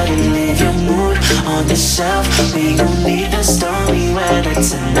much better. Leave your mood on the shelf. We gon' leave the stormy weather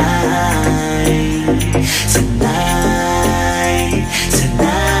tonight.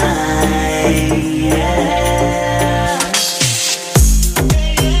 Yeah.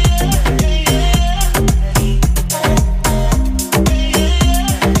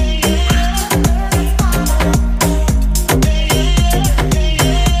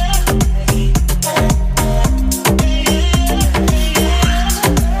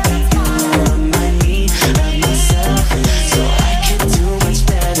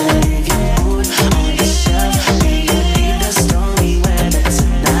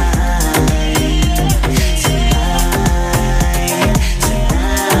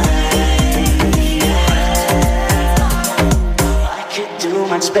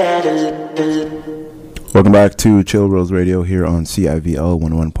 Welcome back to Chill Rose Radio here on CIVL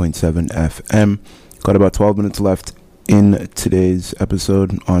 101.7 FM. Got about 12 minutes left in today's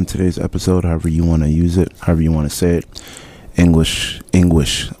episode, on today's episode, however you want to use it, however you want to say it. English.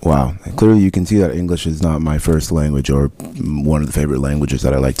 Wow. And clearly you can see that English is not my first language or one of the favorite languages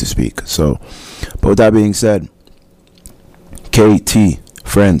that I like to speak. So, but with that being said, KT,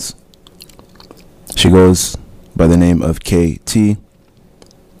 Friends. She goes by the name of KT.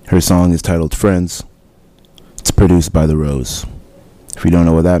 Her song is titled Friends. It's produced by The Rose. If you don't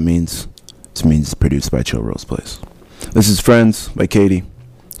know what that means, it means it's produced by Chill Rose Place. This is Friends by Katie.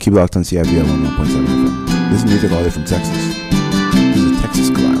 Keep locked on CIVL 101.7 FM. This is music all the way from Texas. This is a Texas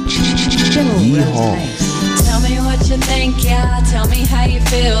collab. Yeehaw. Tell me what you think, yeah. Tell me how you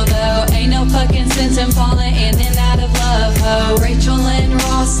feel, though. Ain't no fucking sense in falling in and out of love, ho. Rachel and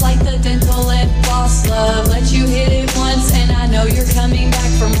Ross, like the dental and floss love. Let you hit it once, and I know you're coming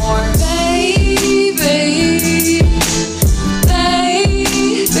back for more. Baby,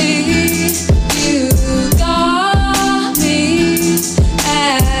 you got me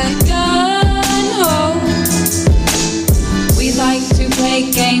at gun-ho. We like to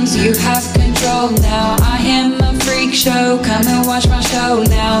play games, you have control now. I am a freak show, come and watch my show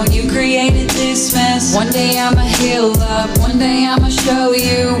now. You created this mess, one day I'ma heal up. One day I'ma show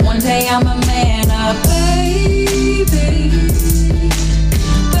you, one day I'm a man up. Baby,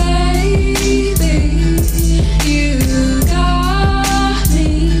 you got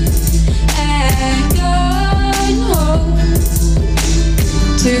me at gun-ho.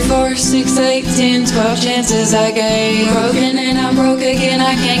 2, 4, 6, 8, 10, 12 chances I gave. Broken and I'm broke again,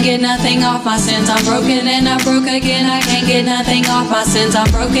 I can't get nothing off my sins. I'm broken and I'm broke again, I can't get nothing off my sins. I'm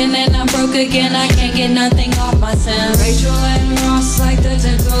broken and I'm broke again, I can't get nothing off my sins. Rachel and Ross, like the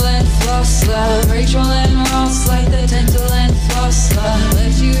dental and floss love. Rachel and Ross, like the dental and floss love.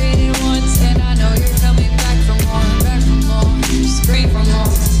 Let you hit it once, and I know you're coming back for more, back for more. Scream for more.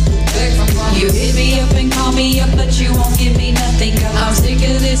 You hit me up and call me up, but you won't give me nothing up. I'm sick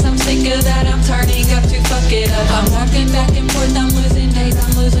of this, I'm sick of that, I'm turning up to fuck it up. I'm walking back and forth, I'm losing days,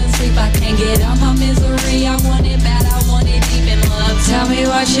 I'm losing sleep. I can't get out my misery, I want it bad, I want it deep in love. Tell me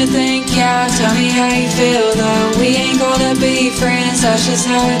what you think, yeah, tell me how you feel, though. We ain't gonna be friends, that's just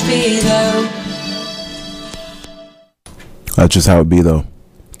how it be, though. That's just how it be, though.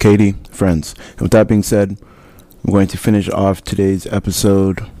 Katie, Friends. And with that being said, I'm going to finish off today's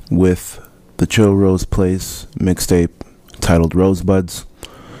episode with the Chill Rose Place mixtape titled Rosebuds,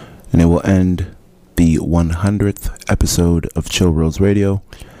 and it will end the 100th episode of Chill Rose Radio.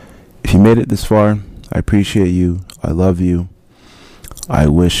 If you made it this far, I appreciate you. I love you. I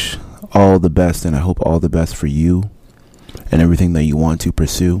wish all the best, and I hope all the best for you and everything that you want to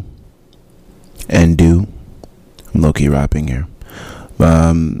pursue and do. I'm low-key rapping here.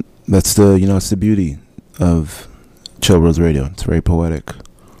 That's it's the beauty of Chill Rose Radio. It's very poetic.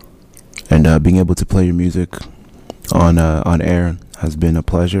 And being able to play your music on air has been a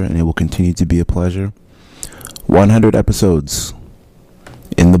pleasure, and it will continue to be a pleasure. 100 episodes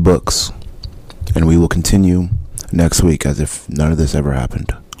in the books, and we will continue next week as if none of this ever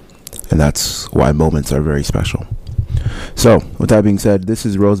happened. And that's why moments are very special. So, with that being said, this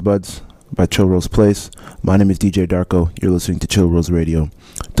is Rosebuds by Chill Rose Place. My name is DJ Darko. You're listening to Chill Rose Radio.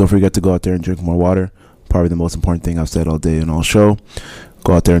 Don't forget to go out there and drink more water. Probably the most important thing I've said all day and all show.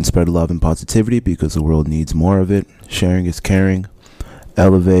 Go out there and spread love and positivity because the world needs more of it. Sharing is caring.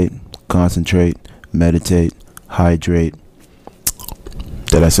 Elevate, concentrate, meditate, hydrate.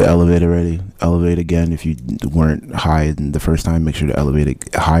 Did I say elevate already? Elevate again. If you weren't high the first time, make sure to elevate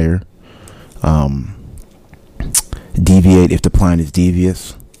it higher. Deviate if the plan is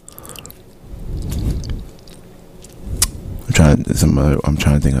devious. I'm trying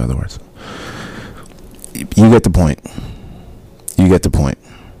to think of other words. You get the point. You get the point.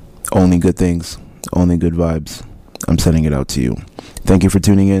 Only good things, only good vibes. I'm sending it out to you. Thank you for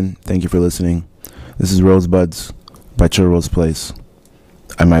tuning in. Thank you for listening. This is Rosebuds by Chill Rose Place.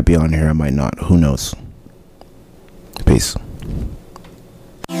 I might be on here, I might not. Who knows? Peace.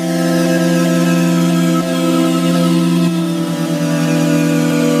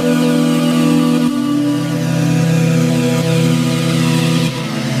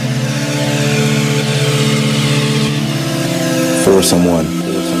 For someone.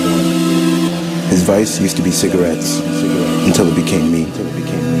 His vice used to be cigarettes until it became me.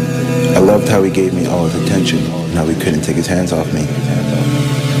 I loved how he gave me all his attention and how he couldn't take his hands off me.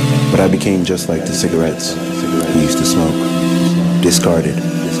 But I became just like the cigarettes he used to smoke. Discarded.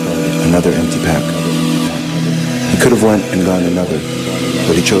 Another empty pack. He could have went and gone another,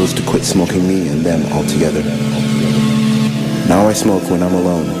 but he chose to quit smoking me and them altogether. Now I smoke when I'm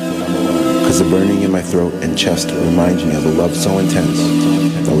alone, cause the burning in my throat and chest reminds me of a love so intense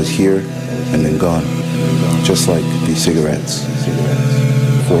that was here and then gone. just like these cigarettes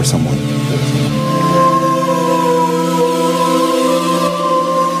for someone.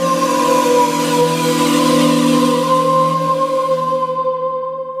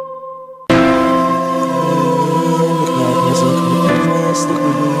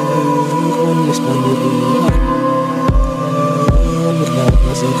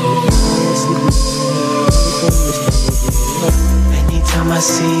 Anytime I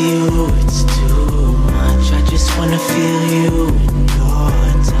see you, it's too much. I just wanna feel you in your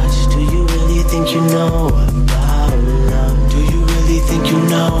touch. Do you really think you know about love? Do you really think you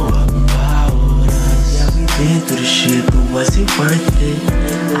know about us? Yeah, we've been through the shit, but was it worth it?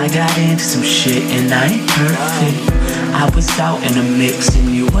 I got into some shit and I ain't perfect. I was out in the mix and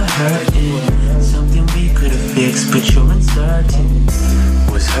you were hurting. Something we could've fixed, but you're uncertain.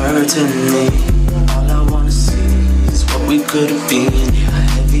 Was hurting me. All I wanna see is what we could've been. Yeah,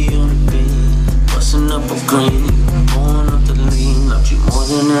 heavy on the beam, busting up a green, pouring up the lean. Loved you more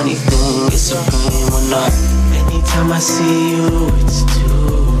than anything. It's a pain when anytime I see you, it's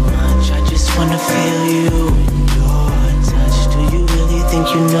too much. I just wanna feel you in your touch. Do you really think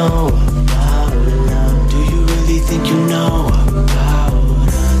you know about love? Do you really think you know about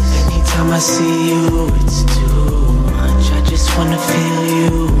us? Anytime I see you, it's too much. I just wanna feel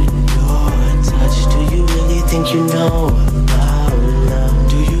you in your touch. Do you really think you know about love?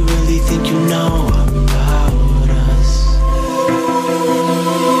 Do you really think you know about us?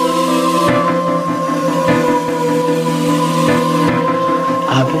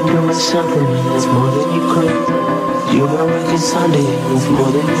 I've been doing something that's more than you could. You've been working Sunday, it's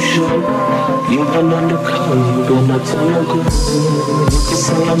more than you should. You've been undercover, you've been up to no good. You can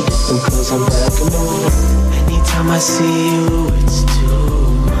say I'm different cause I'm back in the room. Anytime I see you, it's too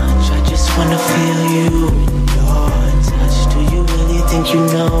much. I just wanna feel you in your touch. Do you really think you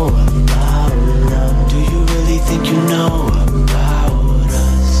know about love? Do you really think you know about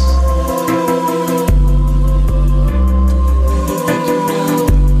us?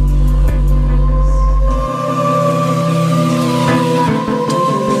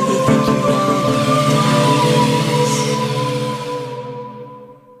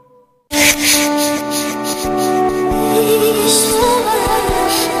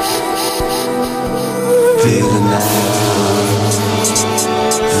 Feeling now,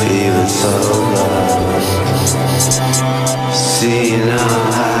 feeling so low, seeing on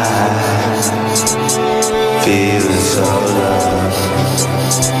high, feeling so low.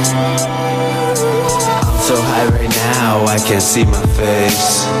 I'm so high right now, I can't see my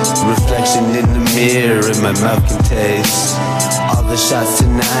face. Reflection in the mirror, and my mouth can taste all the shots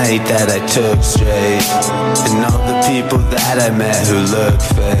tonight that I took straight, and all the people that I met who look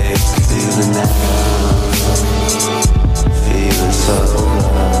fake. Feeling now, feeling so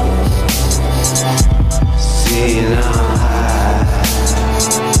low, seeing on high,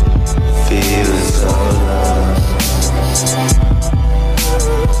 feeling so low.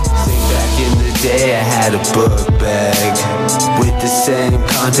 Think back in the day I had a book bag with the same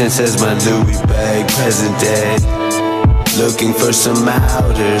contents as my Louis bag. Present day, looking for some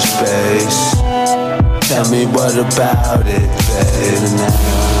outer space. Tell me what about it, babe? Now,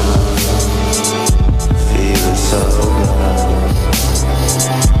 feeling so low,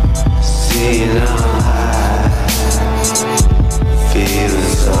 seeing on high,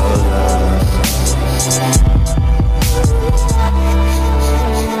 feeling so low.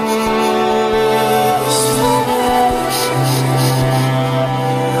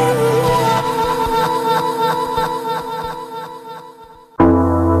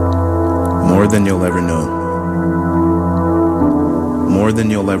 More than you'll ever know. More than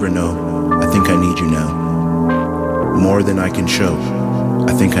you'll ever know. I think I need you now. More than I can show.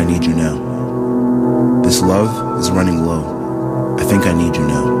 I think I need you now. This love is running low. I think I need you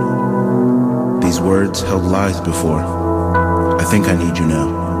now. These words held lies before. I think I need you now.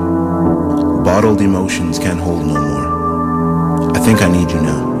 Bottled emotions can't hold no more. I think I need you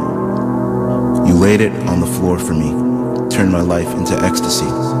now. You laid it on the floor for me. Turned my life into ecstasy.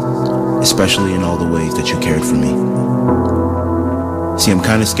 Especially in all the ways that you cared for me. See, I'm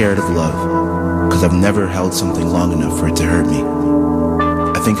kinda scared of love, cause I've never held something long enough for it to hurt me.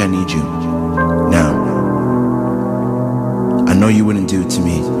 I think I need you, now. I know you wouldn't do it to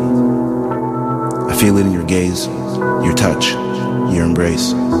me. I feel it in your gaze, your touch, your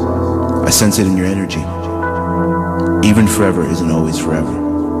embrace. I sense it in your energy. Even forever isn't always forever.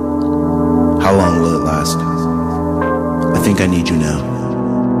 How long will it last? I think I need you now.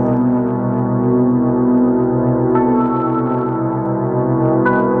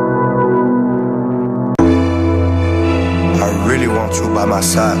 I really want you by my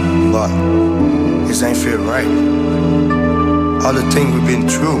side, but This ain't feel right. All the things we've been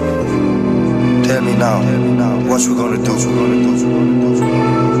through. Tell me now, what you gonna do?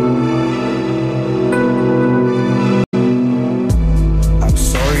 I'm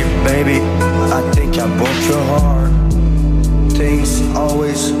sorry, baby, I think I broke your heart. Things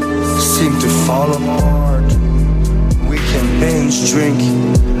always seem to fall apart. We can binge drink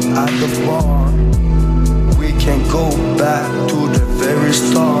at the bar. We can go back to the very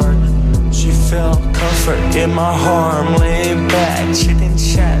start. She felt comfort in my arm, laying back, chit and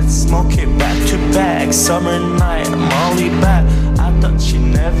chat, smoke it back to back. Summer night, Molly back. I thought she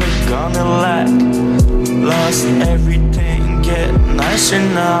never gonna lack. Lost everything, get nicer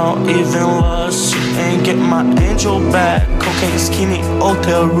now. Even lost, she ain't get my angel back. Cocaine skinny,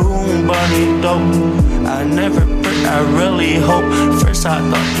 hotel room, bunny dope. I never prayed, I really hope. First I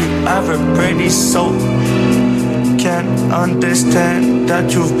thought you ever pretty soap. Can't understand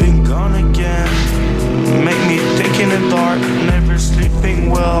that you've been gone again. Make me think in the dark, never sleeping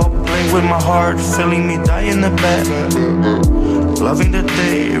well. Playing with my heart, feeling me die in the bed. Loving the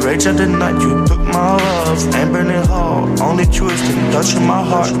day, rage of the night. You took my love and burned it all. Only twisting, touching my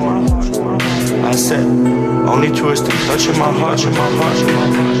heart. I said, only twisting, touching my heart.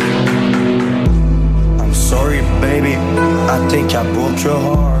 I'm sorry, baby, I think I broke your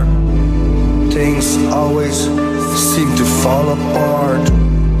heart. Things always seem to fall apart.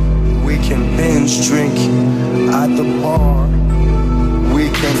 We can binge drink at the bar. We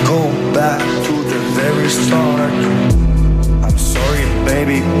can go back to the very start. I'm sorry,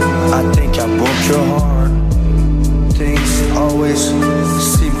 baby, I think I broke your heart. Things always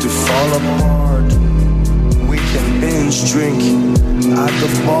seem to fall apart. We can binge drink at the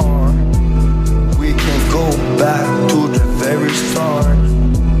bar. We can go back to the very start.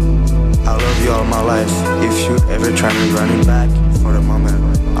 I love you all my life. If you ever try me running back, for the moment,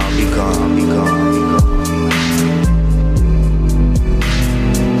 I'll be gone.